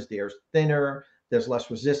Kyle is, the air's thinner, there's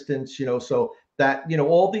less resistance, you know, so that, you know,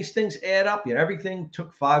 all these things add up. You know, everything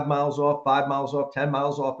took 5 miles off, 5 miles off, 10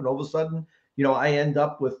 miles off. And all of a sudden, you know, I end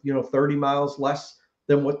up with, you know, 30 miles less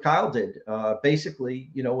than what Kyle did, basically,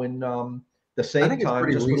 you know, in the same I think time,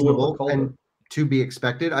 it's just pretty with a little reasonable bit colder. and to be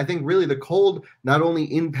expected. I think really the cold not only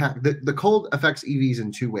the cold affects EVs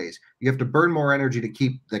in 2 ways. You have to burn more energy to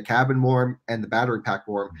keep the cabin warm and the battery pack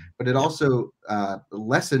warm, but it also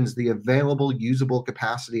lessens the available usable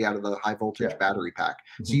capacity out of the high voltage battery pack.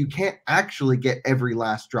 So you can't actually get every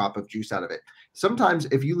last drop of juice out of it. Sometimes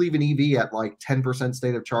if you leave an EV at like 10%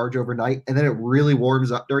 state of charge overnight and then it really warms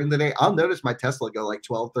up during the day, I'll notice my Tesla go like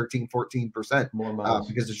 12, 13, 14% more miles,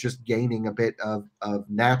 because it's just gaining a bit of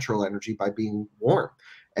natural energy by being warm.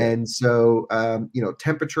 And so, you know,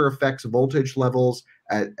 temperature affects voltage levels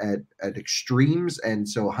at extremes. And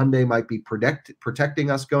so Hyundai might be protecting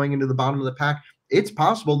us going into the bottom of the pack. It's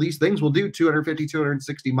possible these things will do 250,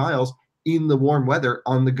 260 miles in the warm weather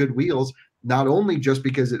on the good wheels, not only just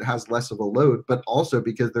because it has less of a load, but also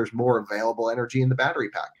because there's more available energy in the battery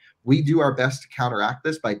pack. We do our best to counteract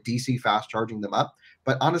this by DC fast charging them up.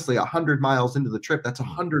 But honestly, 100 miles into the trip, that's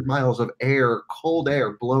 100 miles of air, cold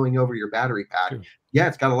air blowing over your battery pack. Sure. Yeah,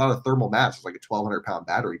 it's got a lot of thermal mass. It's like a 1,200 pound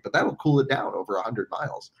battery, but that'll cool it down over 100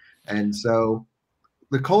 miles. And so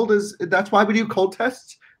the cold that's why we do cold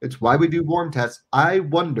tests. It's why we do warm tests. I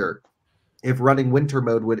wonder if running winter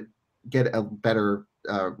mode would get a better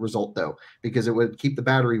result, though, because it would keep the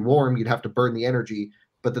battery warm. You'd have to burn the energy,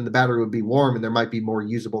 but then the battery would be warm and there might be more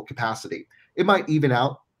usable capacity. It might even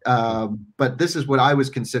out. But this is what I was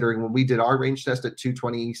considering when we did our range test at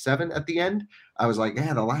 227 at the end. I was like,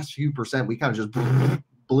 yeah, the last few percent, we kind of just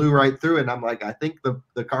blew right through it. And I'm like, I think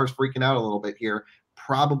the car's freaking out a little bit here.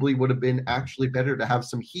 Probably would have been actually better to have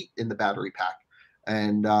some heat in the battery pack.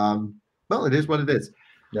 And well, it is what it is.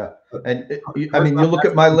 Yeah. And I mean, you look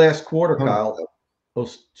at my last quarter, Kyle. Oh,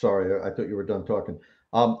 sorry. I thought you were done talking.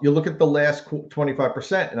 You look at the last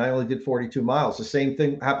 25%, and I only did 42 miles. The same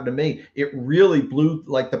thing happened to me. It really blew,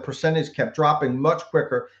 like the percentage kept dropping much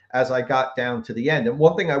quicker as I got down to the end. And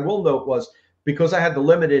one thing I will note was, because I had the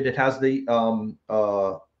limited, it has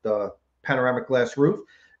the panoramic glass roof.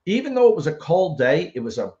 Even though it was a cold day, it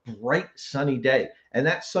was a bright sunny day, and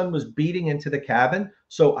that sun was beating into the cabin.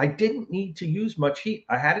 So I didn't need to use much heat.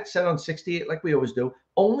 I had it set on 68 like we always do,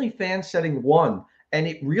 only fan setting 1. And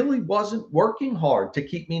it really wasn't working hard to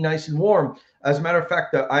keep me nice and warm. As a matter of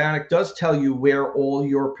fact, the IONIQ does tell you where all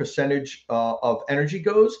your percentage of energy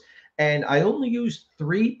goes. And I only used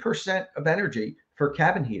 3% of energy for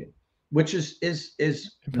cabin heating, which is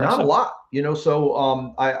not a lot, you know.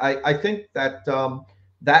 So I think that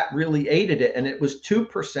that really aided it. And it was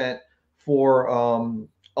 2% for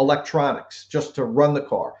electronics, just to run the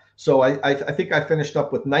car. So I think I finished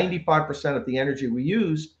up with 95% of the energy we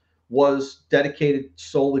used was dedicated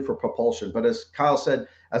solely for propulsion. But as Kyle said,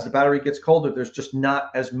 as the battery gets colder, there's just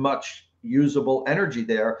not as much usable energy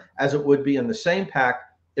there as it would be in the same pack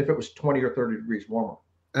if it was 20 or 30 degrees warmer.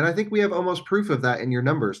 And I think we have almost proof of that in your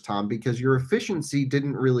numbers, Tom, because your efficiency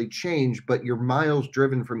didn't really change, but your miles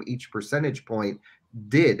driven from each percentage point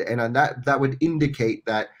did. And on that would indicate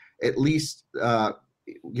that at least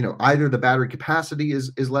either the battery capacity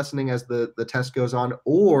is lessening as the test goes on,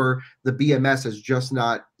 or the BMS is just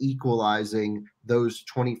not equalizing those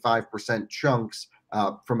 25% chunks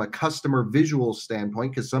from a customer visual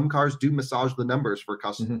standpoint, because some cars do massage the numbers for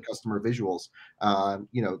customer visuals.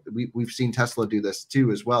 We've seen Tesla do this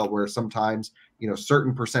too as well, where sometimes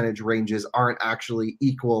certain percentage ranges aren't actually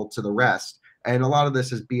equal to the rest. And a lot of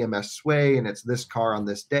this is BMS sway, and it's this car on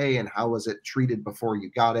this day, and how was it treated before you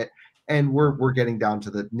got it. And we're getting down to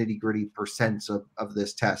the nitty gritty percents of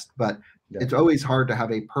this test, but It's always hard to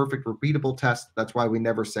have a perfect repeatable test. That's why we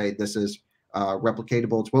never say this is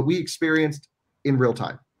replicatable. It's what we experienced in real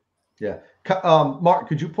time. Yeah. Mark,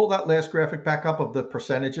 could you pull that last graphic back up of the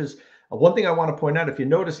percentages? One thing I want to point out, if you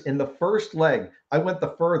notice in the first leg, I went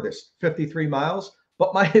the furthest, 53 miles,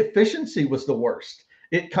 but my efficiency was the worst.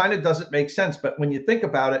 It kind of doesn't make sense. But when you think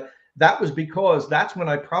about it, that was because that's when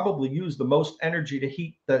I probably used the most energy to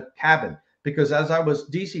heat the cabin, because as I was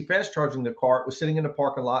DC fast charging the car, it was sitting in the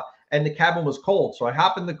parking lot and the cabin was cold. So I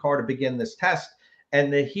hop in the car to begin this test,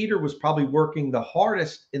 and the heater was probably working the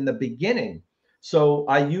hardest in the beginning. So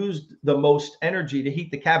I used the most energy to heat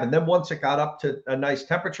the cabin. Then once it got up to a nice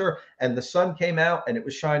temperature and the sun came out and it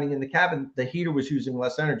was shining in the cabin, the heater was using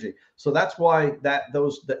less energy. So that's why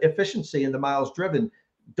the efficiency and the miles driven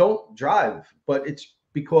don't drive, but it's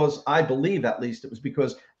because I believe, at least, it was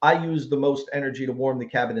because I used the most energy to warm the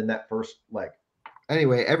cabin in that first leg.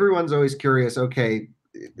 Anyway, everyone's always curious, okay,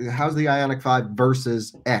 how's the IONIQ 5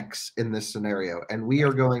 versus X in this scenario? And we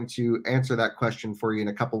are going to answer that question for you in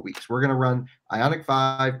a couple weeks. We're going to run IONIQ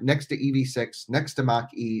 5 next to EV6, next to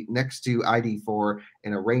Mach-E, next to ID4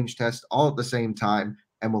 in a range test all at the same time,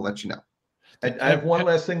 and we'll let you know. And I have one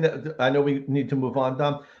last thing that I know we need to move on,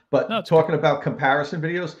 Dom, but talking about comparison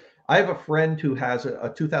videos, I have a friend who has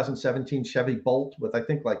a 2017 Chevy Bolt with, I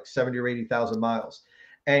think, like 70 or 80,000 miles,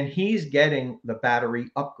 and he's getting the battery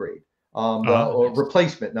upgrade. Or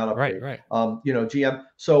replacement, not upgrade. Right. GM.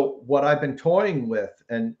 So what I've been toying with,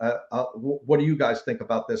 and what do you guys think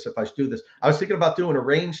about this? If I do this, I was thinking about doing a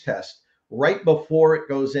range test right before it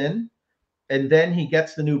goes in, and then he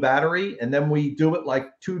gets the new battery, and then we do it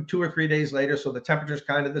like two or 3 days later, so the temperature's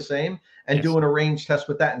kind of the same, and doing a range test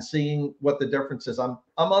with that and seeing what the difference is. I'm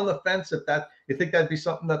on the fence if you think that'd be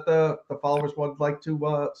something that the followers would like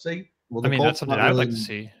to see. Well, that's something I'd like to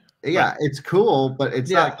see. Yeah, it's cool, but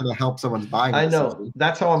it's not going to help someone's buying. I know. Decision.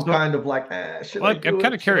 That's how I'm kind of like, I'm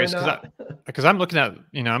kind of curious because I'm looking at,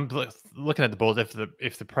 I'm looking at the Bolt if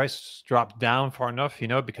the price dropped down far enough,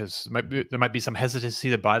 because there might be some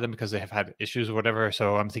hesitancy to buy them because they have had issues or whatever.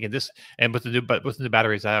 So I'm thinking this, and with the new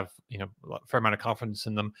batteries, I have a fair amount of confidence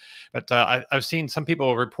in them. But I've seen some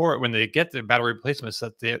people report when they get the battery replacements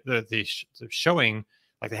that they're showing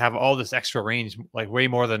like they have all this extra range, like way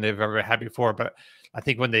more than they've ever had before. But I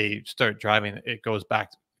think when they start driving, it goes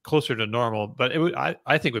back closer to normal. But I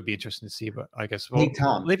think it would be interesting to see. But I guess hey,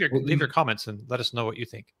 Tom, leave your comments and let us know what you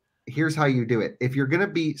think. Here's how you do it. If you're going to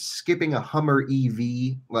be skipping a Hummer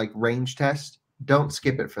EV like range test, don't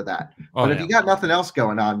skip it for that. But if you got nothing else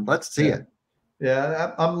going on, let's see it.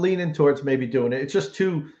 Yeah, I'm leaning towards maybe doing it. It's just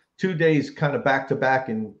two days kind of back to back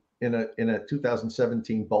in a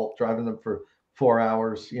 2017 Bolt, driving them for 4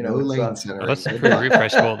 hours, No lane center. That's pretty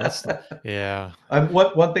refreshable.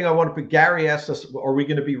 One thing I want to put. Gary asked us, are we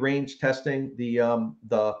going to be range testing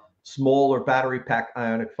the smaller battery pack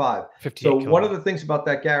IONIQ 5? So one of the things about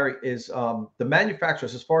that, Gary, is the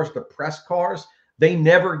manufacturers, as far as the press cars, They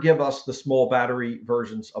never give us the small battery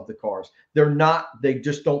versions of the cars. They're not. They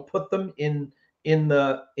just don't put them in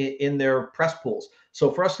their press pools.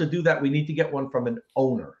 So for us to do that, we need to get one from an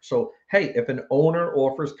owner. So hey, if an owner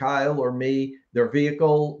offers Kyle or me their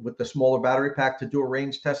vehicle with the smaller battery pack to do a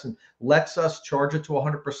range test and lets us charge it to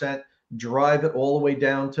 100%, drive it all the way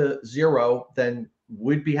down to 0, then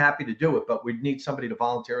we'd be happy to do it. But we'd need somebody to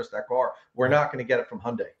volunteer us that car. We're not going to get it from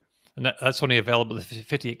Hyundai. And that's only available, the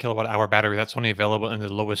 58 kilowatt hour battery, that's only available in the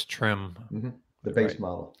lowest trim. The base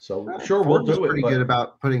model. So sure, we'll do it. Pretty good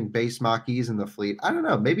about putting base Mach-E's in the fleet. I don't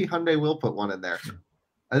know. Maybe Hyundai will put one in there.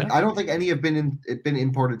 Yeah. I don't think any have been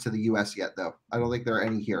imported to the U.S. yet, though. I don't think there are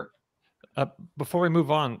any here. Before we move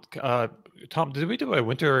on, Tom, did we do a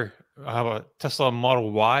winter Tesla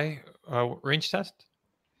Model Y range test?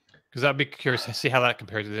 Because I'd be curious to see how that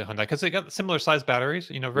compared to the Hyundai, because they got similar size batteries,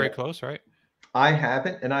 very close, right? I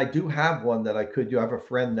haven't, and I do have one that I could do. I have a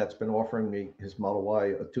friend that's been offering me his Model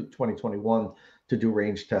Y 2021 to do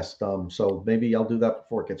range test. So maybe I'll do that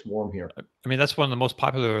before it gets warm here. I mean, that's one of the most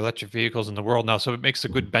popular electric vehicles in the world now, so it makes a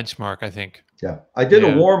good benchmark, I think. Yeah, I did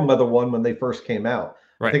a warm weather one when they first came out.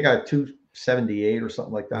 Right. I think I had 278 or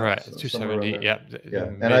something like that. Right, so 270. Yeah.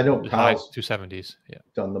 And I know Kyle's 270s. Yeah,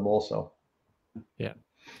 done them also. Yeah.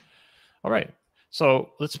 All right.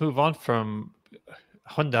 So let's move on from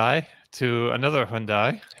Hyundai to another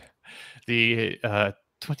Hyundai, the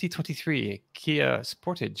 2023 Kia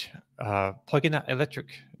Sportage plug-in electric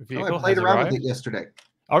vehicle. I played around with it yesterday.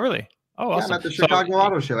 Oh, really? Oh, awesome. I'm at the Chicago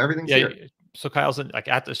Auto Show. Everything's here. So Kyle's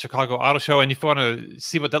at the Chicago Auto Show, and if you want to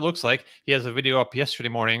see what that looks like, he has a video up yesterday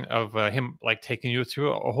morning of him taking you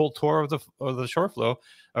through a whole tour of the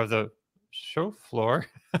show floor,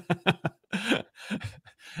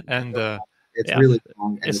 and it's really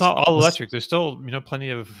long. It's not all electric. There's still plenty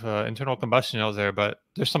of internal combustion out there, but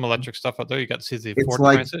there's some electric stuff out there. You got to see the Ford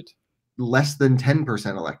Transit. Less than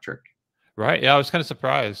 10% electric. Right? Yeah, I was kind of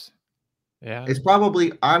surprised. Yeah, it's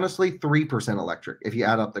probably honestly 3% electric if you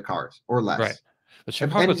add up the cars, or less. Right. But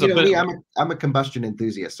Chicago's I'm a combustion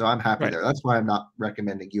enthusiast, so I'm happy there. That's why I'm not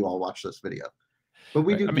recommending you all watch this video. But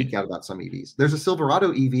we do geek out about some EVs. There's a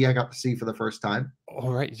Silverado EV I got to see for the first time.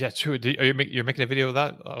 All right. Yeah, true. You're making a video of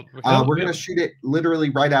that? We're going to shoot it literally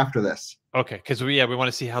right after this. Okay, because we want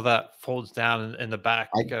to see how that folds down in the back.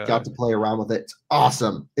 I got to play around with it. It's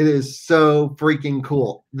awesome. It is so freaking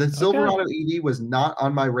cool. The Silverado EV was not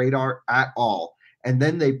on my radar at all. And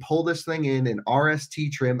then they pull this thing in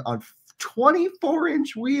RST trim on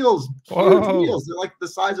 24-inch wheels. Huge wheels. They're like the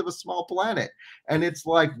size of a small planet. And it's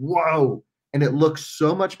like, whoa. And it looks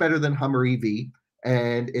so much better than Hummer EV.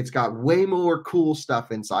 And it's got way more cool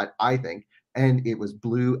stuff inside, I think. And it was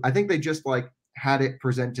blue. I think they just had it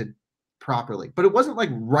presented properly. But it wasn't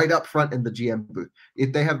right up front in the GM booth.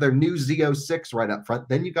 If they have their new Z06 right up front,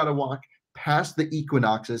 then you got to walk past the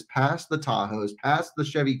Equinoxes, past the Tahoes, past the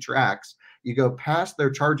Chevy Trax. You go past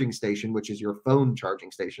their charging station, which is your phone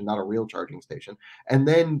charging station, not a real charging station. And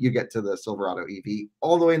then you get to the Silverado EV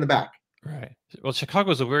all the way in the back. Right. Well,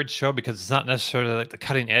 Chicago's a weird show because it's not necessarily the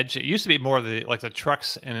cutting edge. It used to be more of the the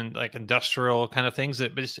trucks and industrial kind of things.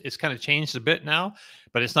 But it's kind of changed a bit now.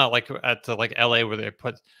 But it's not like at LA where they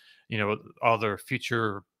put all their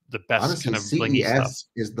future the best. Honestly, kind of CES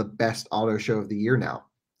is the best auto show of the year now,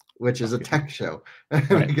 which is a tech show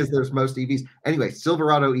because there's most EVs. Anyway,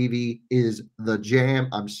 Silverado EV is the jam.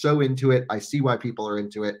 I'm so into it. I see why people are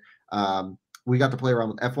into it. We got to play around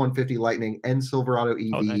with F-150 Lightning and Silverado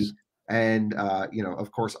EV. Oh, nice. And,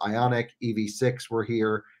 of course, IONIQ, EV6 were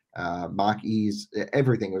here, Mach-E's,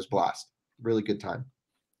 everything was blast. Really good time.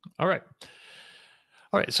 All right.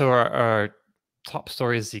 So our top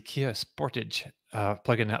story is the Kia Sportage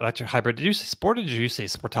plug-in electric hybrid. Did you say Sportage or did you say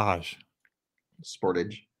Sportage?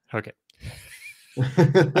 Sportage. Okay.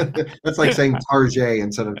 That's like saying Target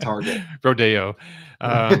instead of Target. Rodeo.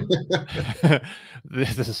 So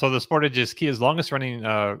the Sportage is Kia's longest running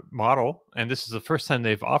model, and this is the first time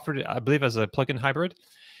they've offered it, I believe, as a plug-in hybrid.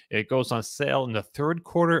 It goes on sale in the third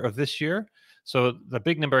quarter of this year. So the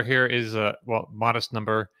big number here is, modest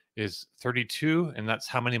number is 32, and that's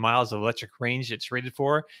how many miles of electric range it's rated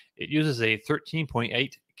for. It uses a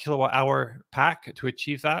 13.8 kilowatt hour pack to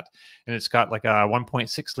achieve that, and it's got a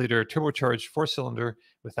 1.6 liter turbocharged 4-cylinder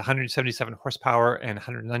with 177 horsepower and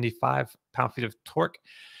 195 pound-feet of torque.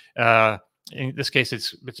 In this case,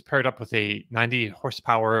 it's paired up with a 90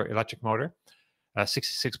 horsepower electric motor,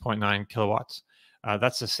 66.9 kilowatts.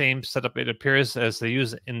 That's the same setup, it appears, as they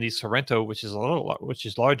use in the Sorento, which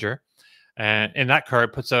is larger. And in that car,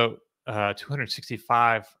 it puts out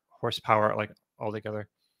 265 horsepower, altogether.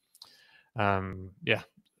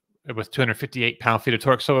 With 258 pound-feet of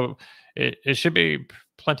torque. So it should be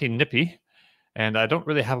plenty nippy. And I don't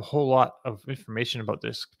really have a whole lot of information about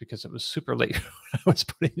this because it was super late when I was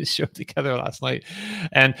putting the show together last night.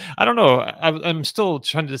 And I don't know. I'm still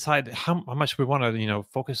trying to decide how much we want to,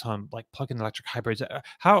 focus on like plug-in electric hybrids.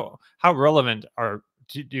 How relevant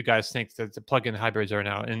do you guys think that the plug-in hybrids are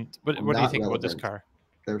now? And what do you Not think about this relevant. car?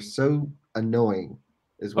 They're so annoying,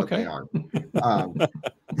 is what they Okay. are.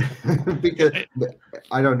 Because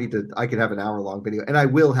I don't need to. I can have an hour-long video, and I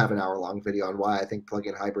will have an hour-long video on why I think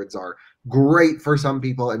plug-in hybrids are great for some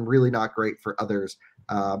people and really not great for others.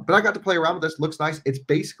 But I got to play around with this. Looks nice. It's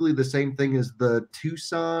basically the same thing as the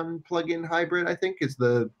Tucson plug-in hybrid. I think is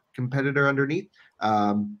the competitor underneath.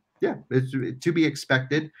 Yeah, it's to be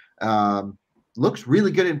expected. Looks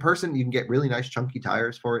really good in person. You can get really nice chunky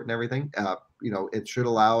tires for it and everything. It should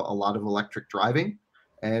allow a lot of electric driving,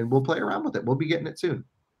 and we'll play around with it. We'll be getting it soon.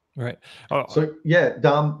 Right. So yeah,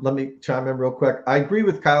 Dom, let me chime in real quick. I agree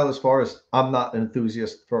with Kyle as far as I'm not an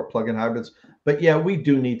enthusiast for plug-in hybrids, but yeah, we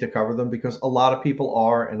do need to cover them because a lot of people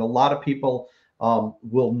are, and a lot of people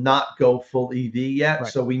will not go full EV yet.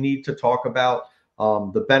 Right. So we need to talk about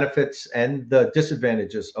the benefits and the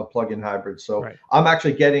disadvantages of plug-in hybrids. So Right. I'm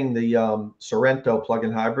actually getting the Sorento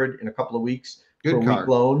plug-in hybrid in a couple of weeks for a week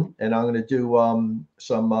loan, and I'm going to do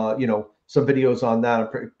some videos on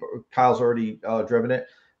that. Kyle's already driven it.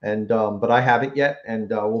 And but I haven't yet, and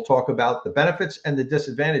we'll talk about the benefits and the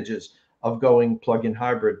disadvantages of going plug-in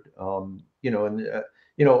hybrid. I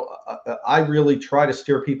really try to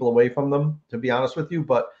steer people away from them, to be honest with you.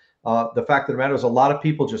 But the fact of the matter is, a lot of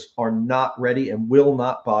people just are not ready and will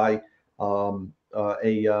not buy a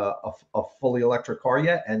fully electric car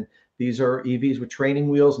yet. And these are EVs with training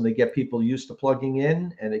wheels, and they get people used to plugging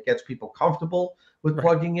in, and it gets people comfortable with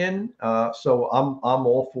plugging in. So I'm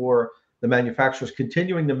all for the manufacturers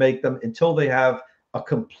continuing to make them until they have a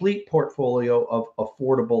complete portfolio of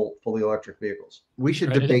affordable fully electric vehicles. We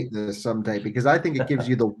should debate this someday because I think it gives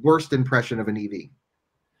you the worst impression of an EV.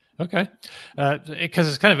 Okay, because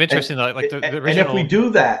it's kind of interesting. The original. And if we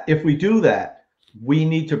do that, we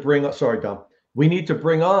need to bring. Sorry, Dom. We need to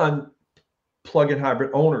bring on plug-in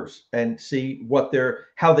hybrid owners and see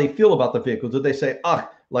how they feel about the vehicle. Do they say,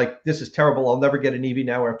 like this is terrible, I'll never get an EV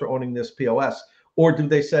now after owning this POS? Or do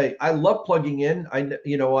they say, I love plugging in.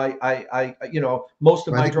 Most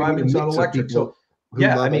of my driving's on electric. So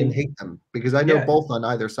I hate them because I know both on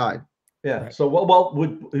either side. Yeah. Right. So what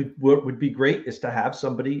would be great is to have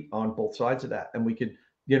somebody on both sides of that, and we could,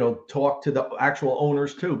 talk to the actual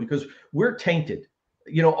owners too, because we're tainted.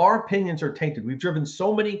 Our opinions are tainted. We've driven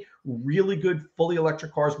so many really good fully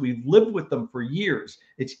electric cars. We've lived with them for years.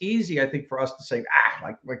 It's easy, I think, for us to say,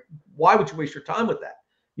 like, why would you waste your time with that?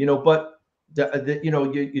 But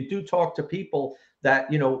you do talk to people that,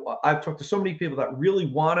 I've talked to so many people that really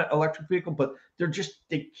want an electric vehicle, but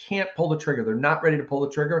they can't pull the trigger. They're not ready to pull the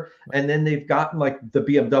trigger. And then they've gotten like the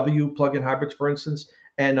BMW plug-in hybrids, for instance.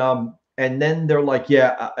 And then they're like,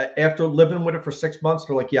 after living with it for 6 months,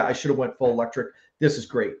 they're like, I should have went full electric. This is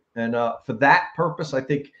great. And for that purpose, I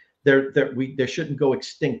think they shouldn't go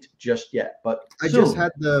extinct just yet. But I just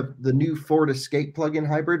had the new Ford Escape plug-in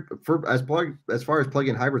hybrid. As far as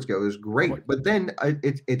plug-in hybrids go, it was great. But then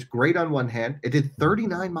it's great on one hand. It did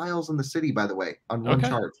 39 miles in the city, by the way, on one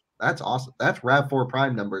charge. That's awesome. That's RAV4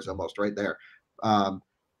 Prime numbers almost right there.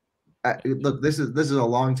 Look, this is a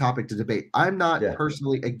long topic to debate. I'm not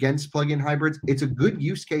personally against plug-in hybrids. It's a good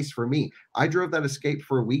use case for me. I drove that Escape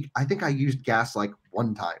for a week. I think I used gas like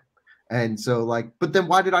one time. And so but then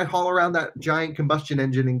why did I haul around that giant combustion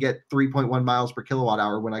engine and get 3.1 miles per kilowatt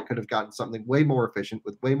hour when I could have gotten something way more efficient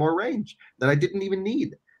with way more range that I didn't even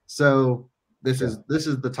need? So this is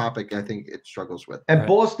the topic I think it struggles with. And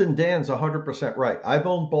Boston Dan's 100% right. I've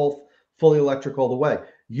owned both fully electric all the way.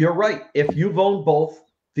 You're right. If you've owned both,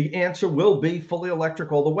 the answer will be fully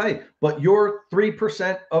electric all the way. But you're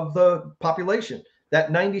 3% of the population. That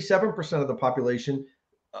 97% of the population,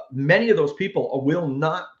 many of those people will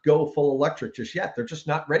not go full electric just yet. They're just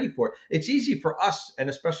not ready for it. It's easy for us, and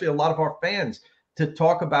especially a lot of our fans, to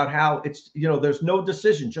talk about how it's, there's no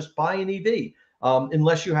decision, just buy an EV.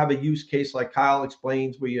 Unless you have a use case like Kyle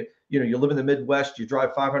explains, where you live in the Midwest, you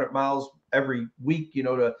drive 500 miles every week,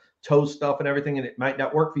 to tow stuff and everything, and it might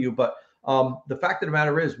not work for you. But the fact of the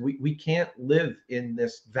matter is we can't live in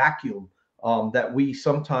this vacuum that we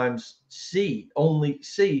sometimes only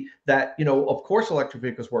see that, of course, electric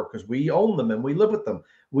vehicles work because we own them and we live with them.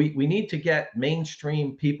 We need to get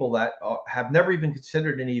mainstream people that have never even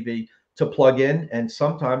considered an EV to plug in, and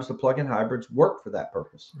sometimes the plug-in hybrids work for that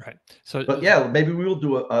purpose. Right. So, but yeah, maybe we will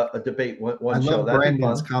do a debate one show. I love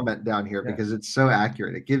Brandon's comment down here because it's so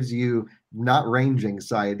accurate. It gives you not range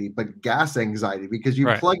anxiety, but gas anxiety, because you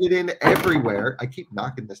plug it in everywhere. I keep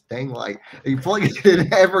knocking this dang light. You plug it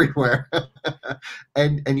in everywhere,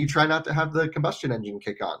 and you try not to have the combustion engine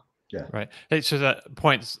kick on. Yeah. Right. Hey, so that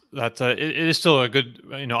points that it is still a good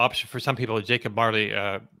option for some people. Jacob Marley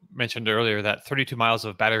mentioned earlier that 32 miles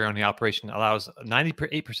of battery-only operation allows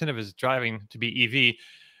 98% of his driving to be EV,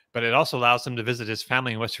 but it also allows him to visit his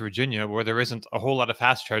family in West Virginia, where there isn't a whole lot of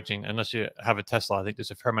fast charging unless you have a Tesla. I think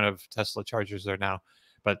there's a fair amount of Tesla chargers there now,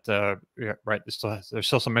 but yeah, right, there's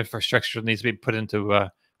still some infrastructure that needs to be put into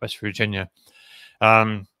West Virginia.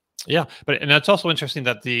 Yeah, and it's also interesting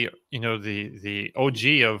that the OG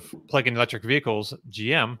of plug-in electric vehicles,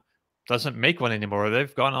 GM, doesn't make one anymore.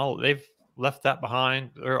 They've left that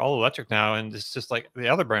behind. They're all electric now, and it's just like the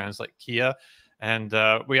other brands like Kia, and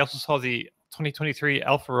we also saw the 2023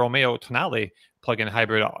 Alfa Romeo Tonale plug-in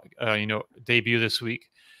hybrid, debut this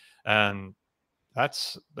week, and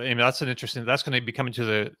that's an interesting. That's going to be coming to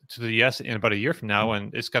the US in about a year from now,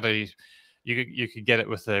 and it's got a. You could get it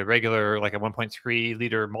with a regular, like a 1.3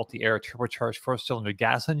 liter multi-air turbocharged 4-cylinder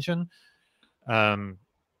gas engine. That's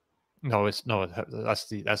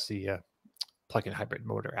the plug-in hybrid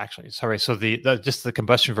motor, actually. Sorry. So just the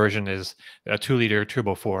combustion version is a 2-liter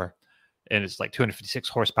turbo 4, and it's like 256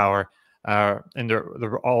 horsepower, and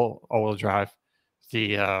they're all-wheel drive.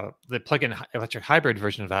 The plug-in electric hybrid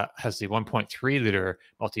version of that has the 1.3 liter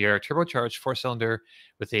multi-air turbocharged 4-cylinder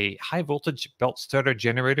with a high voltage belt starter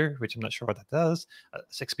generator, which I'm not sure what that does, a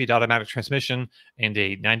 6-speed automatic transmission, and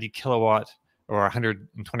a 90 kilowatt or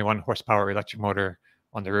 121 horsepower electric motor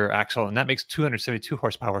on the rear axle, and that makes 272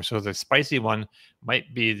 horsepower. So the spicy one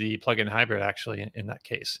might be the plug-in hybrid, actually, in that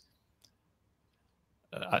case.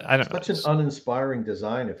 I don't know. Such an uninspiring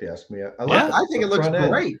design, if you ask me. I think it looks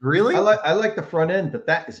great. Really, I like the front end, but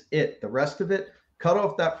that is it. The rest of it, cut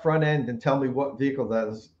off that front end and tell me what vehicle that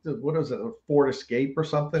is. What is it? A Ford Escape or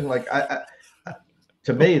something? Like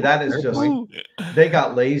to me, that is just they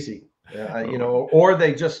got lazy, or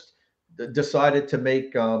they just decided to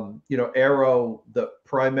make aero the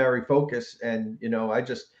primary focus, and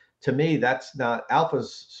to me, that's not.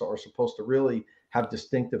 Alphas are supposed to really have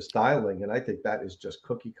distinctive styling, and I think that is just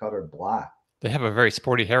cookie cutter blah. They have a very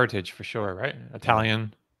sporty heritage for sure, right?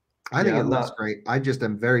 Italian. I think it looks great. I just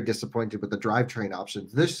am very disappointed with the drivetrain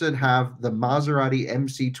options. This should have the Maserati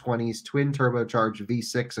MC20's twin turbocharged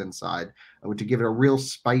V6 inside, to give it a real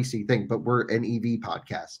spicy thing. But we're an EV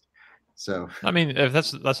podcast, so I mean, if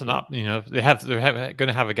that's an option, they're going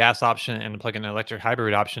to have a gas option and a plug-in electric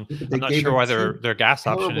hybrid option. I'm not sure why their gas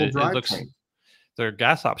option their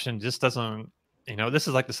gas option just doesn't. This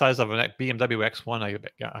is like the size of a BMW X1.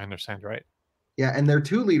 I understand, right? Yeah, and their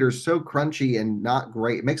 2 liters so crunchy and not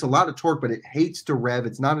great. It makes a lot of torque, but it hates to rev.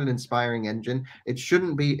 It's not an inspiring engine. It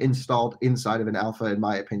shouldn't be installed inside of an Alfa, in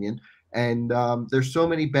my opinion. And there's so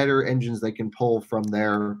many better engines they can pull from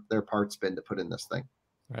their parts bin to put in this thing.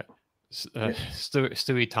 Right.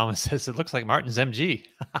 Stewie Thomas says it looks like Martin's MG.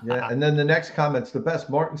 Yeah, and then the next comment's the best.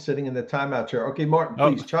 Martin sitting in the timeout chair. Okay, Martin,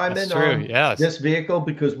 please chime in on this vehicle,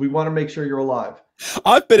 because we want to make sure you're alive.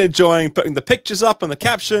 I've been enjoying putting the pictures up and the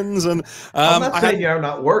captions, and I'm not saying you're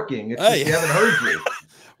not working. It's just we haven't heard you.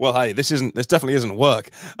 Well, hey, this definitely isn't work.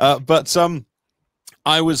 But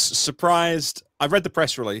I was surprised. I read the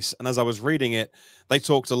press release, and as I was reading it, they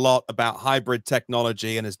talked a lot about hybrid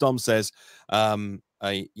technology, and as Dom says, the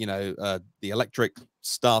electric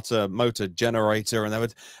starter motor generator, and they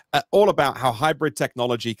would all about how hybrid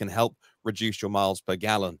technology can help reduce your miles per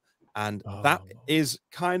gallon, and that is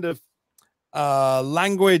kind of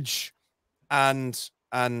language and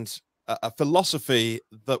a philosophy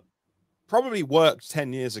that probably worked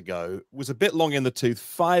 10 years ago, was a bit long in the tooth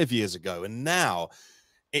 5 years ago, and now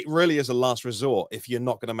it really is a last resort if you're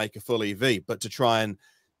not going to make a full EV. But to try and,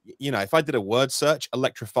 if I did a word search,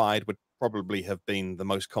 electrified would probably have been the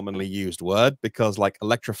most commonly used word, because like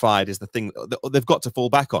electrified is the thing that they've got to fall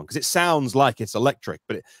back on, because it sounds like it's electric,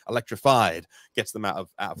 but electrified gets them out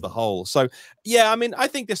of the hole. So yeah, I mean, I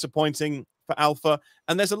think disappointing for Alfa,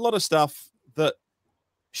 and there's a lot of stuff that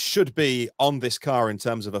should be on this car in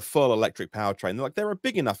terms of a full electric powertrain. They're a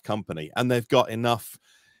big enough company, and they've got enough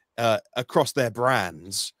across their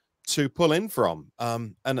brands to pull in from.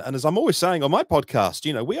 And as I'm always saying on my podcast,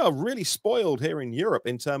 we are really spoiled here in Europe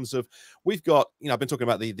in terms of, we've got, I've been talking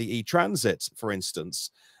about the e-Transit, for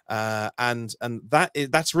instance, and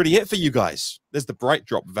that's really it for you guys. There's the bright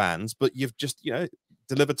drop vans, but you've just,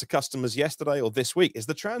 delivered to customers yesterday or this week is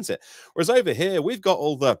the Transit. Whereas over here, we've got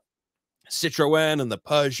all the Citroën and the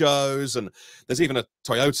Peugeots, and there's even a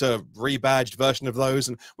Toyota rebadged version of those,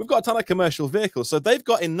 and we've got a ton of commercial vehicles, so they've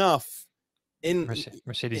got enough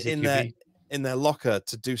Mercedes in EQV. their locker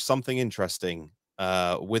to do something interesting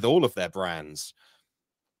with all of their brands,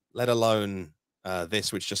 let alone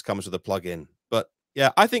this, which just comes with a plug-in. But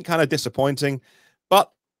yeah, I think kind of disappointing,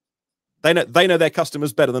 but they know their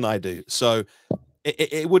customers better than I do, so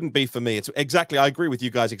it wouldn't be for me. It's exactly, I agree with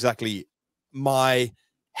you guys exactly. My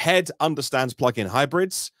head understands plug-in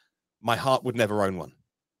hybrids. My heart would never own one,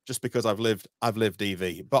 just because I've lived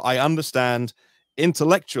EV. But I understand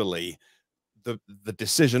intellectually the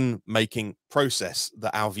decision-making process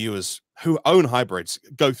that our viewers who own hybrids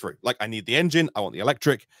go through. Like, I need the engine, I want the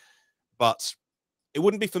electric, but it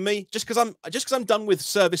wouldn't be for me just because I'm done with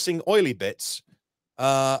servicing oily bits.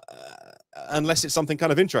 Unless it's something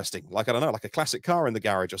kind of interesting, like, I don't know, like a classic car in the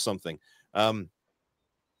garage or something.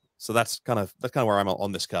 So that's kind of where I'm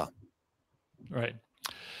on this car. Right.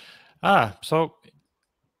 So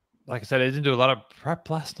like I said, I didn't do a lot of prep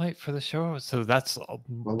last night for the show, so that's Well,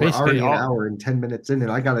 we're basically already an hour and 10 mints in, and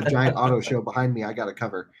I got a giant auto show behind me I got to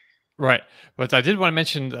cover. Right. But I did want to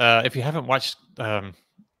mention, if you haven't watched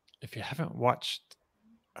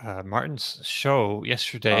Martin's show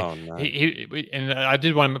yesterday, and I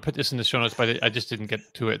did want to put this in the show notes, but I just didn't get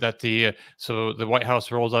to it. That so the White House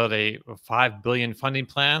rolled out a $5 billion funding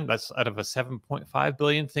plan. That's out of a $7.5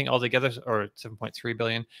 billion thing altogether, or $7.3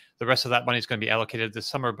 billion. The rest of that money is going to be allocated this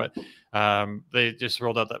summer, but they just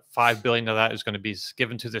rolled out that $5 billion of that is going to be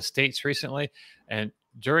given to the states recently. And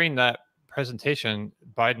during that presentation,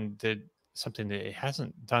 Biden did something that he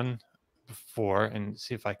hasn't done before, and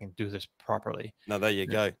see if I can do this properly. No, there you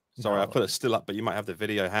go. Sorry, I put it still up, but you might have the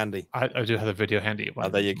video handy. I do have the video handy. Oh,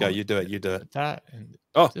 there you go. You do it. That and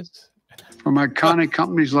this. From iconic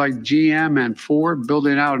companies like GM and Ford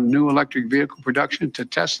building out a new electric vehicle production to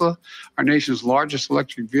Tesla, our nation's largest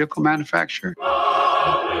electric vehicle manufacturer.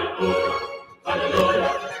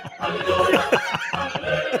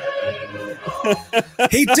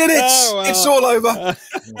 He did it! Oh, wow. It's all over.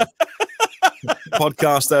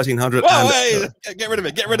 Podcast 1300. Whoa, hey, get rid of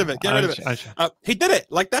it. He did it.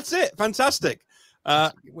 Like, that's it. Fantastic.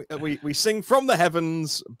 We sing from the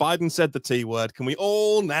heavens. Biden said the T word. Can we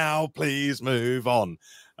all now please move on?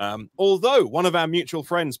 Although one of our mutual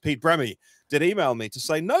friends, Pete Bremy, did email me to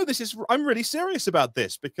say, no, I'm really serious about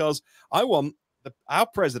this, because I want our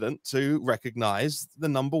president to recognize the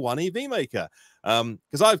 #1 EV maker.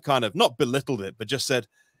 Because I've kind of not belittled it, but just said,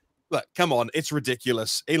 look, come on, it's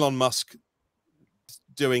ridiculous. Elon Musk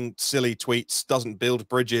doing silly tweets, doesn't build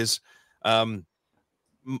bridges.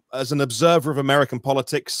 As an observer of American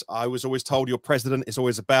politics, I was always told your president is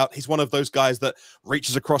always he's one of those guys that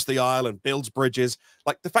reaches across the aisle and builds bridges.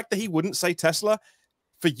 Like, the fact that he wouldn't say Tesla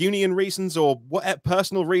for union reasons or what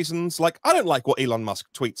personal reasons. Like, I don't like what Elon Musk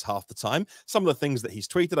tweets half the time. Some of the things that he's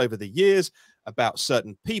tweeted over the years about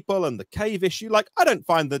certain people and the cave issue. Like, I don't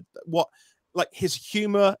find that his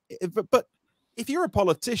humor, but if you're a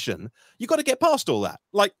politician, you got to get past all that.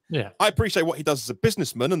 Like, yeah, I appreciate what he does as a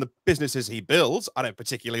businessman and the businesses he builds. I don't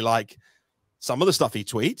particularly like some of the stuff he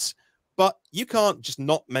tweets, but you can't just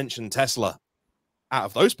not mention Tesla out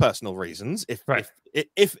of those personal reasons. If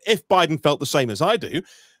Biden felt the same as I do,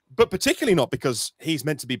 but particularly not because he's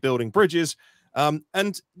meant to be building bridges.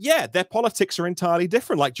 And yeah, their politics are entirely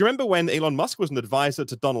different. Like, do you remember when Elon Musk was an advisor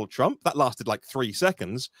to Donald Trump? That lasted like 3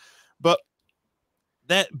 seconds, but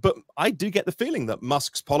I do get the feeling that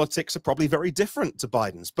Musk's politics are probably very different to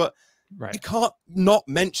Biden's, but you can't not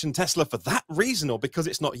mention Tesla for that reason, or because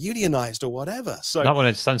it's not unionized or whatever. So not when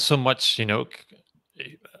it's done so much,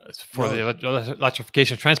 for the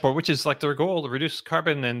electrification of transport, which is like their goal to reduce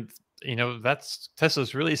carbon. And, that's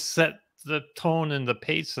Tesla's really set the tone and the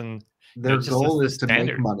pace, and their goal is to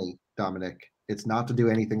make money, Dominic. It's not to do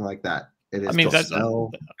anything like that. It is to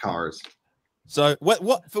sell cars. So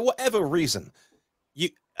for whatever reason,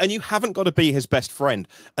 you haven't got to be his best friend,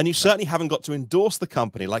 and you certainly haven't got to endorse the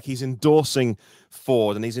company. Like, he's endorsing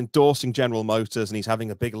Ford and he's endorsing General Motors and he's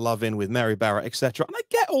having a big love-in with Mary Barrett, etc. And I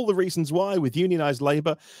get all the reasons why with unionized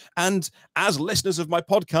labor. And as listeners of my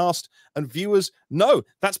podcast and viewers know,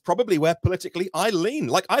 that's probably where politically I lean.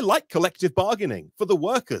 Like, I like collective bargaining for the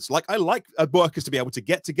workers. Like, I like workers to be able to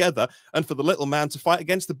get together and for the little man to fight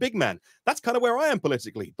against the big man. That's kind of where I am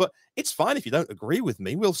politically. But it's fine if you don't agree with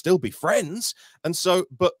me. We'll still be friends. And so,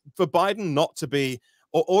 but for Biden not to be,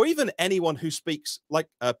 or even anyone who speaks like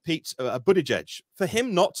Pete Buttigieg, for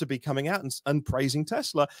him not to be coming out and praising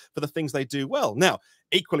Tesla for the things they do well. Now,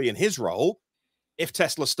 equally in his role, if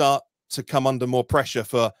Tesla start to come under more pressure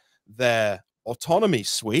for their autonomy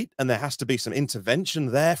suite, and there has to be some intervention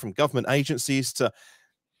there from government agencies to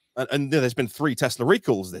and there's been 3 Tesla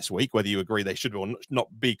recalls this week. Whether you agree they should or not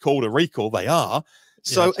be called a recall, they are.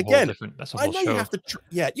 So that's again, that's a I whole know show. you have to,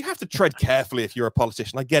 you have to tread carefully if you're a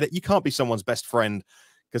politician. I get it. You can't be someone's best friend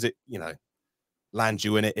because it, lands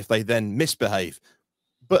you in it if they then misbehave.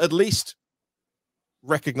 But at least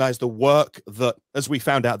recognize the work that, as we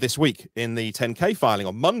found out this week in the 10K filing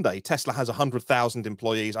on Monday, Tesla has 100,000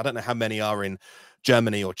 employees. I don't know how many are in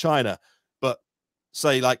Germany or China, but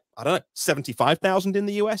say like, I don't know, 75,000 in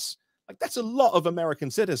the US. Like, that's a lot of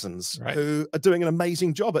American citizens who are doing an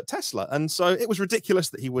amazing job at Tesla. And so it was ridiculous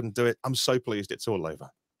that he wouldn't do it. I'm so pleased it's all over.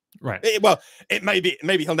 Right.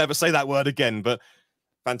 Maybe he'll never say that word again, but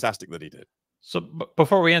fantastic that he did. So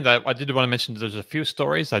before we end, I did want to mention there's a few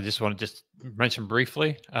stories I just want to mention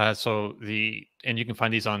briefly. And you can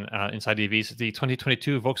find these on Inside EVs. The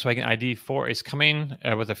 2022 Volkswagen ID4 is coming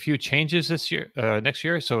with a few changes next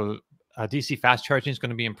year. So DC fast charging is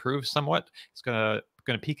going to be improved somewhat. It's going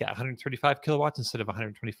to peak at 135 kilowatts instead of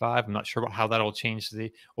 125. I'm not sure how that'll change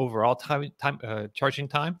the overall charging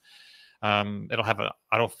time. It'll have an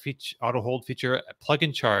auto hold feature, a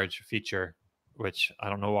plug-in charge feature, which I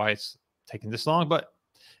don't know why it's taking this long, but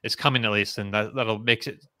it's coming at least, and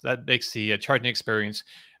that makes the charging experience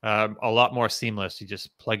a lot more seamless. You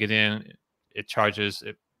just plug it in, it charges,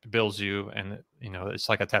 it bills you, and it's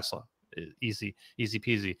like a Tesla, easy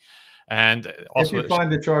peasy. And also, if you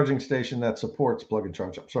find a charging station that supports plug-in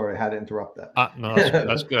charge, I'm sorry, I had to interrupt that. No,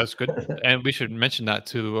 that's good. That's good. And we should mention that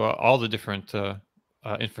to all the different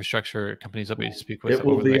infrastructure companies that we speak with. It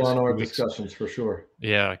will be on our discussions for sure.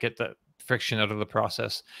 Yeah, get that friction out of the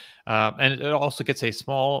process. And it also gets a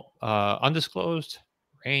small undisclosed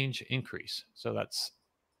range increase. So that's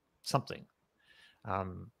something. I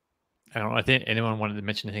don't know. I think anyone wanted to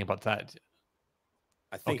mention anything about that.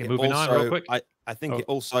 I think moving on real quick. I think it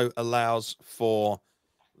also allows for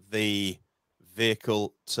the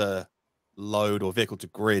vehicle to load or vehicle to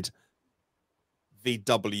grid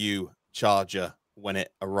VW charger when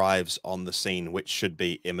it arrives on the scene, which should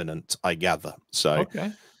be imminent, I gather. So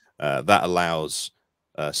that allows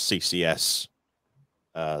CCS,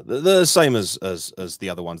 the same as the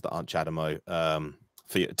other ones that aren't CHAdeMO,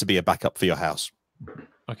 for you to be a backup for your house.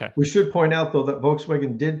 Okay. We should point out though that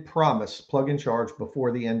Volkswagen did promise plug-in charge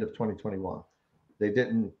before the end of 2021. They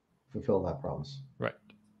didn't fulfill that promise. Right.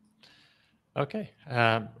 Okay.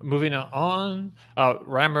 Moving on.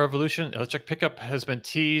 Ram Revolution electric pickup has been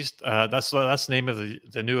teased. That's the name of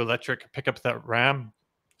the new electric pickup that Ram,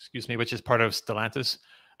 which is part of Stellantis.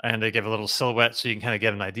 And they give a little silhouette so you can kind of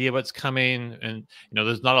get an idea what's coming. And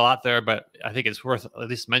there's not a lot there, but I think it's worth at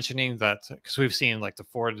least mentioning that because we've seen like the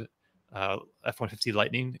Ford F-150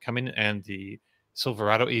 Lightning coming and the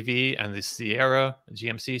Silverado EV and the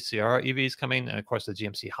GMC Sierra EVs coming, and of course the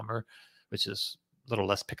GMC Hummer, which is a little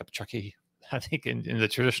less pickup trucky, I think, in the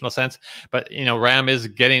traditional sense. But Ram is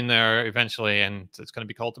getting there eventually, and it's going to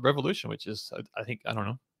be called the Revolution, which is, I think, I don't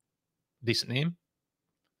know, decent name.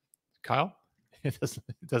 Kyle, it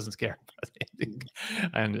doesn't scare,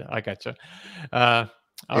 and I gotcha. All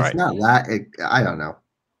right. It's not that. I don't know.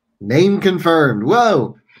 Name confirmed.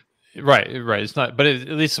 Whoa. Right. It's not, but at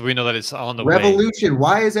least we know that it's on the Revolution.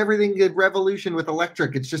 Why is everything good? Revolution with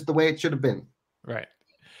electric? It's just the way it should have been. Right.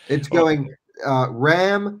 It's going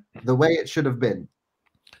Ram the way it should have been.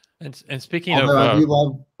 And speaking Although of, I do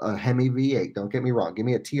love a Hemi V8. Don't get me wrong. Give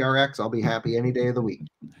me a TRX. I'll be happy any day of the week.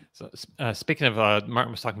 So speaking of,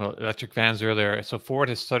 Martin was talking about electric vans earlier. So Ford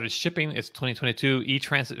has started shipping its 2022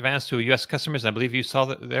 e-Transit vans to U.S. customers. I believe you saw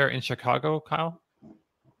that there in Chicago, Kyle.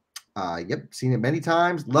 Yep, seen it many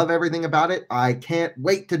times. Love everything about it. I can't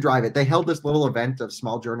wait to drive it. They held this little event of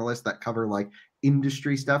small journalists that cover like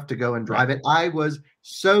industry stuff to go and drive it. I was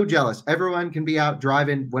so jealous. Everyone can be out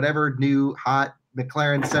driving whatever new hot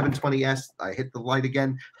McLaren 720S. I hit the light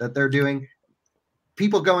again that they're doing.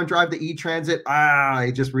 People go and drive the e-Transit.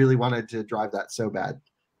 I just really wanted to drive that so bad.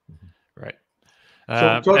 Right.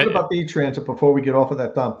 So talking about the e-Transit before we get off of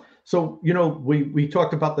that, Dom. So, we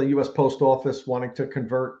talked about the U.S. Post Office wanting to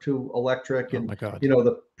convert to electric, and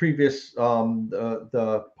the previous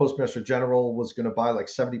the Postmaster General was going to buy like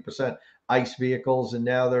 70% ICE vehicles, and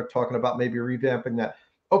now they're talking about maybe revamping that.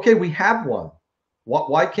 Okay, we have one.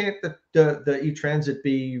 Why can't the e-Transit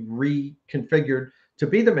be reconfigured to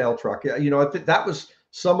be the mail truck? I think that was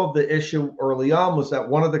some of the issue early on, was that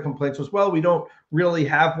one of the complaints was, well, we don't really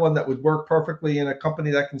have one that would work perfectly in a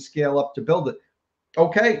company that can scale up to build it.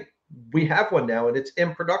 Okay, we have one now, and it's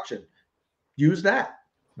in production. Use that.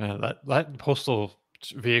 That postal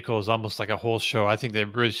vehicle is almost like a whole show. I think they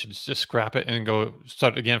really should just scrap it and go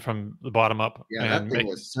start again from the bottom up. Yeah, and that thing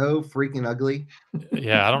was so freaking ugly.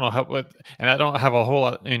 Yeah, I don't know and I don't have a whole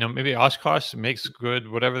lot. Maybe Oshkosh makes good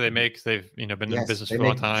whatever they make. They've been in Yes, business they for a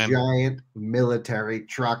long make time. giant military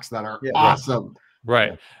trucks that are Yeah. awesome.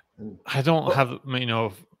 Right. Yeah. I don't have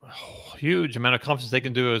huge amount of confidence they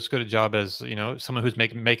can do as good a job as someone who's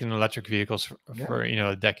making electric vehicles for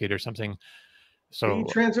a decade or something. So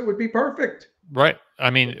E-Transit would be perfect. right. I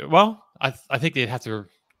mean, well, I think they'd have to.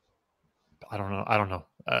 I don't know.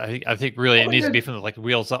 I think really it needs to be from the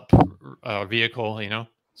wheels up vehicle.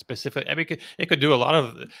 Specific. I mean, it could do a lot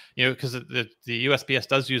of because the USPS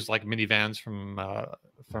does use like minivans from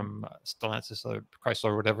Stellantis or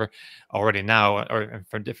Chrysler or whatever already now, or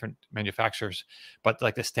from different manufacturers. But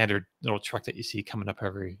like the standard little truck that you see coming up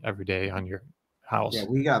every day on your house. Yeah,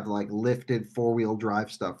 we got like lifted 4-wheel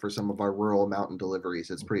drive stuff for some of our rural mountain deliveries.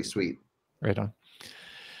 It's pretty sweet. Right on.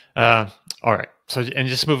 All right. So, and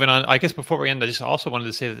just moving on, I guess before we end, I just also wanted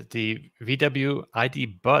to say that the VW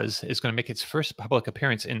ID Buzz is going to make its first public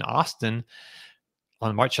appearance in Austin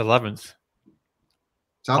on March 11th.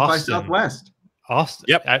 South by Southwest. Austin.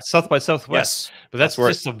 Yep. At South by Southwest. Yes. But that's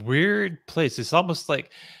just a weird place. It's almost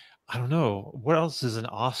like, I don't know, what else is in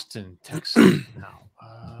Austin, Texas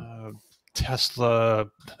now? Tesla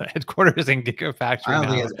headquarters and Gigafactory. I don't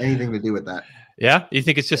think it has anything to do with that. Yeah? You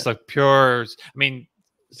think it's just like pure, I mean,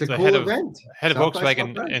 It's a the cool event. Head of South by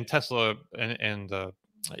Volkswagen Southwest. and Tesla and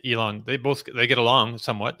Elon, they get along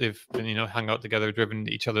somewhat. They've been hung out together, driven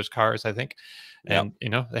each other's cars, I think, and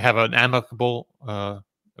they have an amicable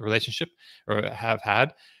relationship, or have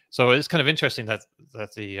had. So it's kind of interesting that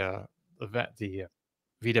the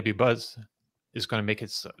VW Buzz is going to make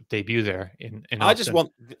its debut there in I just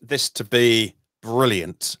want this to be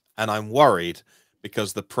brilliant, and I'm worried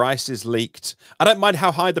because the price is leaked. I don't mind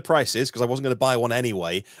how high the price is because I wasn't going to buy one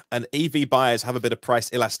anyway. And EV buyers have a bit of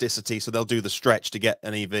price elasticity, so they'll do the stretch to get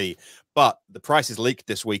an EV. But the price is leaked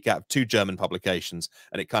this week out of 2 German publications,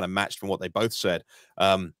 and it kind of matched from what they both said.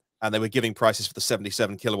 And they were giving prices for the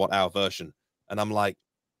 77 kilowatt hour version. And I'm like,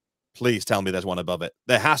 please tell me there's one above it.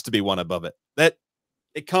 There has to be one above it.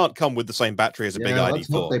 It can't come with the same battery as a big let's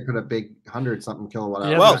hope ID4. they put a big 100-something kilowatt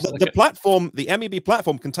hour. Yeah, Well, there's the platform, the MEB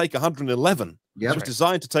platform can take 111. Yep. It was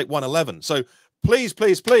designed to take 111. So please,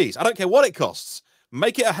 please, please, I don't care what it costs.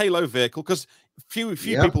 Make it a Halo vehicle because few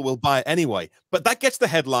people will buy it anyway. But that gets the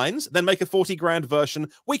headlines. Then make a 40 grand version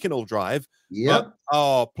we can all drive. Yep.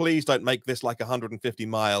 But, please don't make this like 150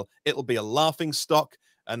 mile. It'll be a laughing stock.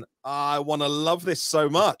 And I want to love this so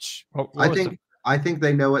much. I think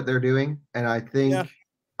they know what they're doing, and I think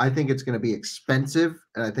it's going to be expensive,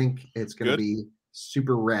 and I think it's going to be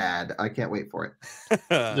super rad. I can't wait for it.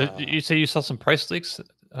 You say you saw some price leaks,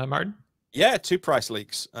 Martin? Yeah, 2 price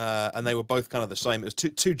leaks, and they were both kind of the same. It was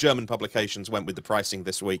two German publications went with the pricing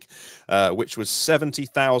this week, which was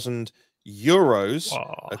 70,000 euros.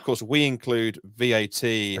 Wow. Of course, we include VAT. That's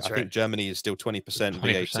I right. think Germany is still 20%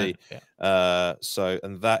 VAT. Yeah.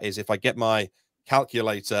 And that is, if I get my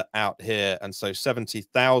calculator out here, and so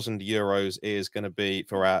 70,000 euros is going to be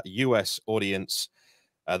for our US audience.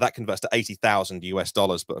 That converts to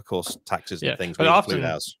 $80,000 but of course taxes and things. But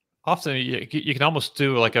often you can almost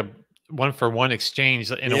do like a 1-for-1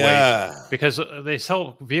 exchange in a way, because they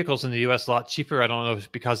sell vehicles in the US a lot cheaper. I don't know if it's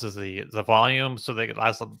because of the volume, so they could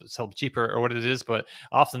sell cheaper or what it is, but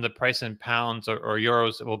often the price in pounds or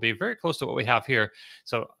euros will be very close to what we have here.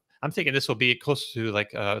 So I'm thinking this will be close to like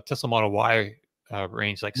Tesla Model Y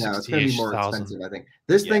range, like it's going to be more 60,000. expensive. I think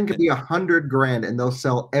this thing could be 100 grand, and they'll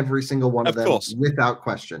sell every single one of them without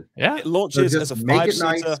question. Yeah, it launches as a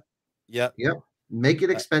 5-seater. Nice. Yep. Make it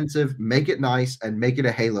expensive, make it nice, and make it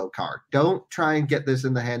a Halo car. Don't try and get this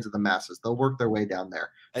in the hands of the masses. They'll work their way down there.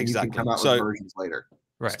 And you can come out with versions later.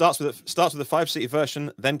 Right. Starts with a 5-seater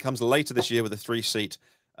version, then comes later this year with a 3-seat,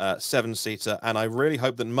 7-seater. And I really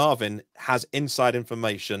hope that Marvin has inside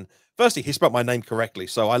information. Firstly, he spelled my name correctly,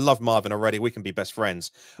 so I love Marvin already. We can be best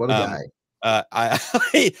friends. What a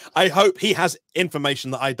guy. I hope he has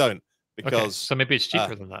information that I don't. Because so maybe it's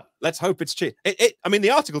cheaper than that. Let's hope it's cheap. I mean,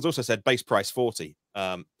 the articles also said base price 40,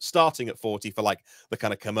 starting at 40 for like the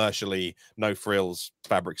kind of commercially no frills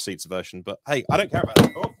fabric seats version. But hey, I don't care about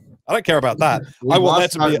that. I don't care about that. I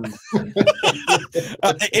want there to be.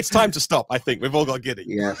 It's time to stop. I think we've all got giddy.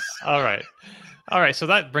 Yes. All right. So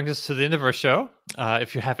that brings us to the end of our show.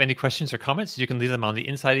 If you have any questions or comments, you can leave them on the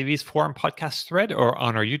Inside EVs forum podcast thread or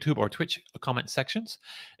on our YouTube or Twitch comment sections.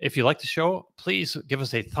 If you like the show, please give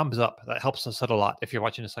us a thumbs up. That helps us out a lot if you're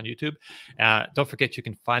watching us on YouTube. Don't forget, you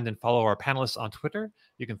can find and follow our panelists on Twitter.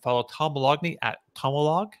 You can follow Tom Mologney at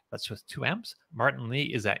Tomolog. That's with 2 M's. Martin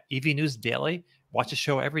Lee is at EV News Daily. watch the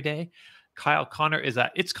show every day. Kyle Connor is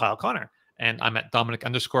at It's Kyle Connor. And I'm at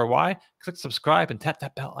Dominic_Y. Click subscribe and tap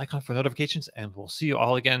that bell icon for notifications. And we'll see you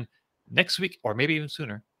all again next week or maybe even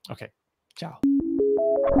sooner. Okay. Ciao.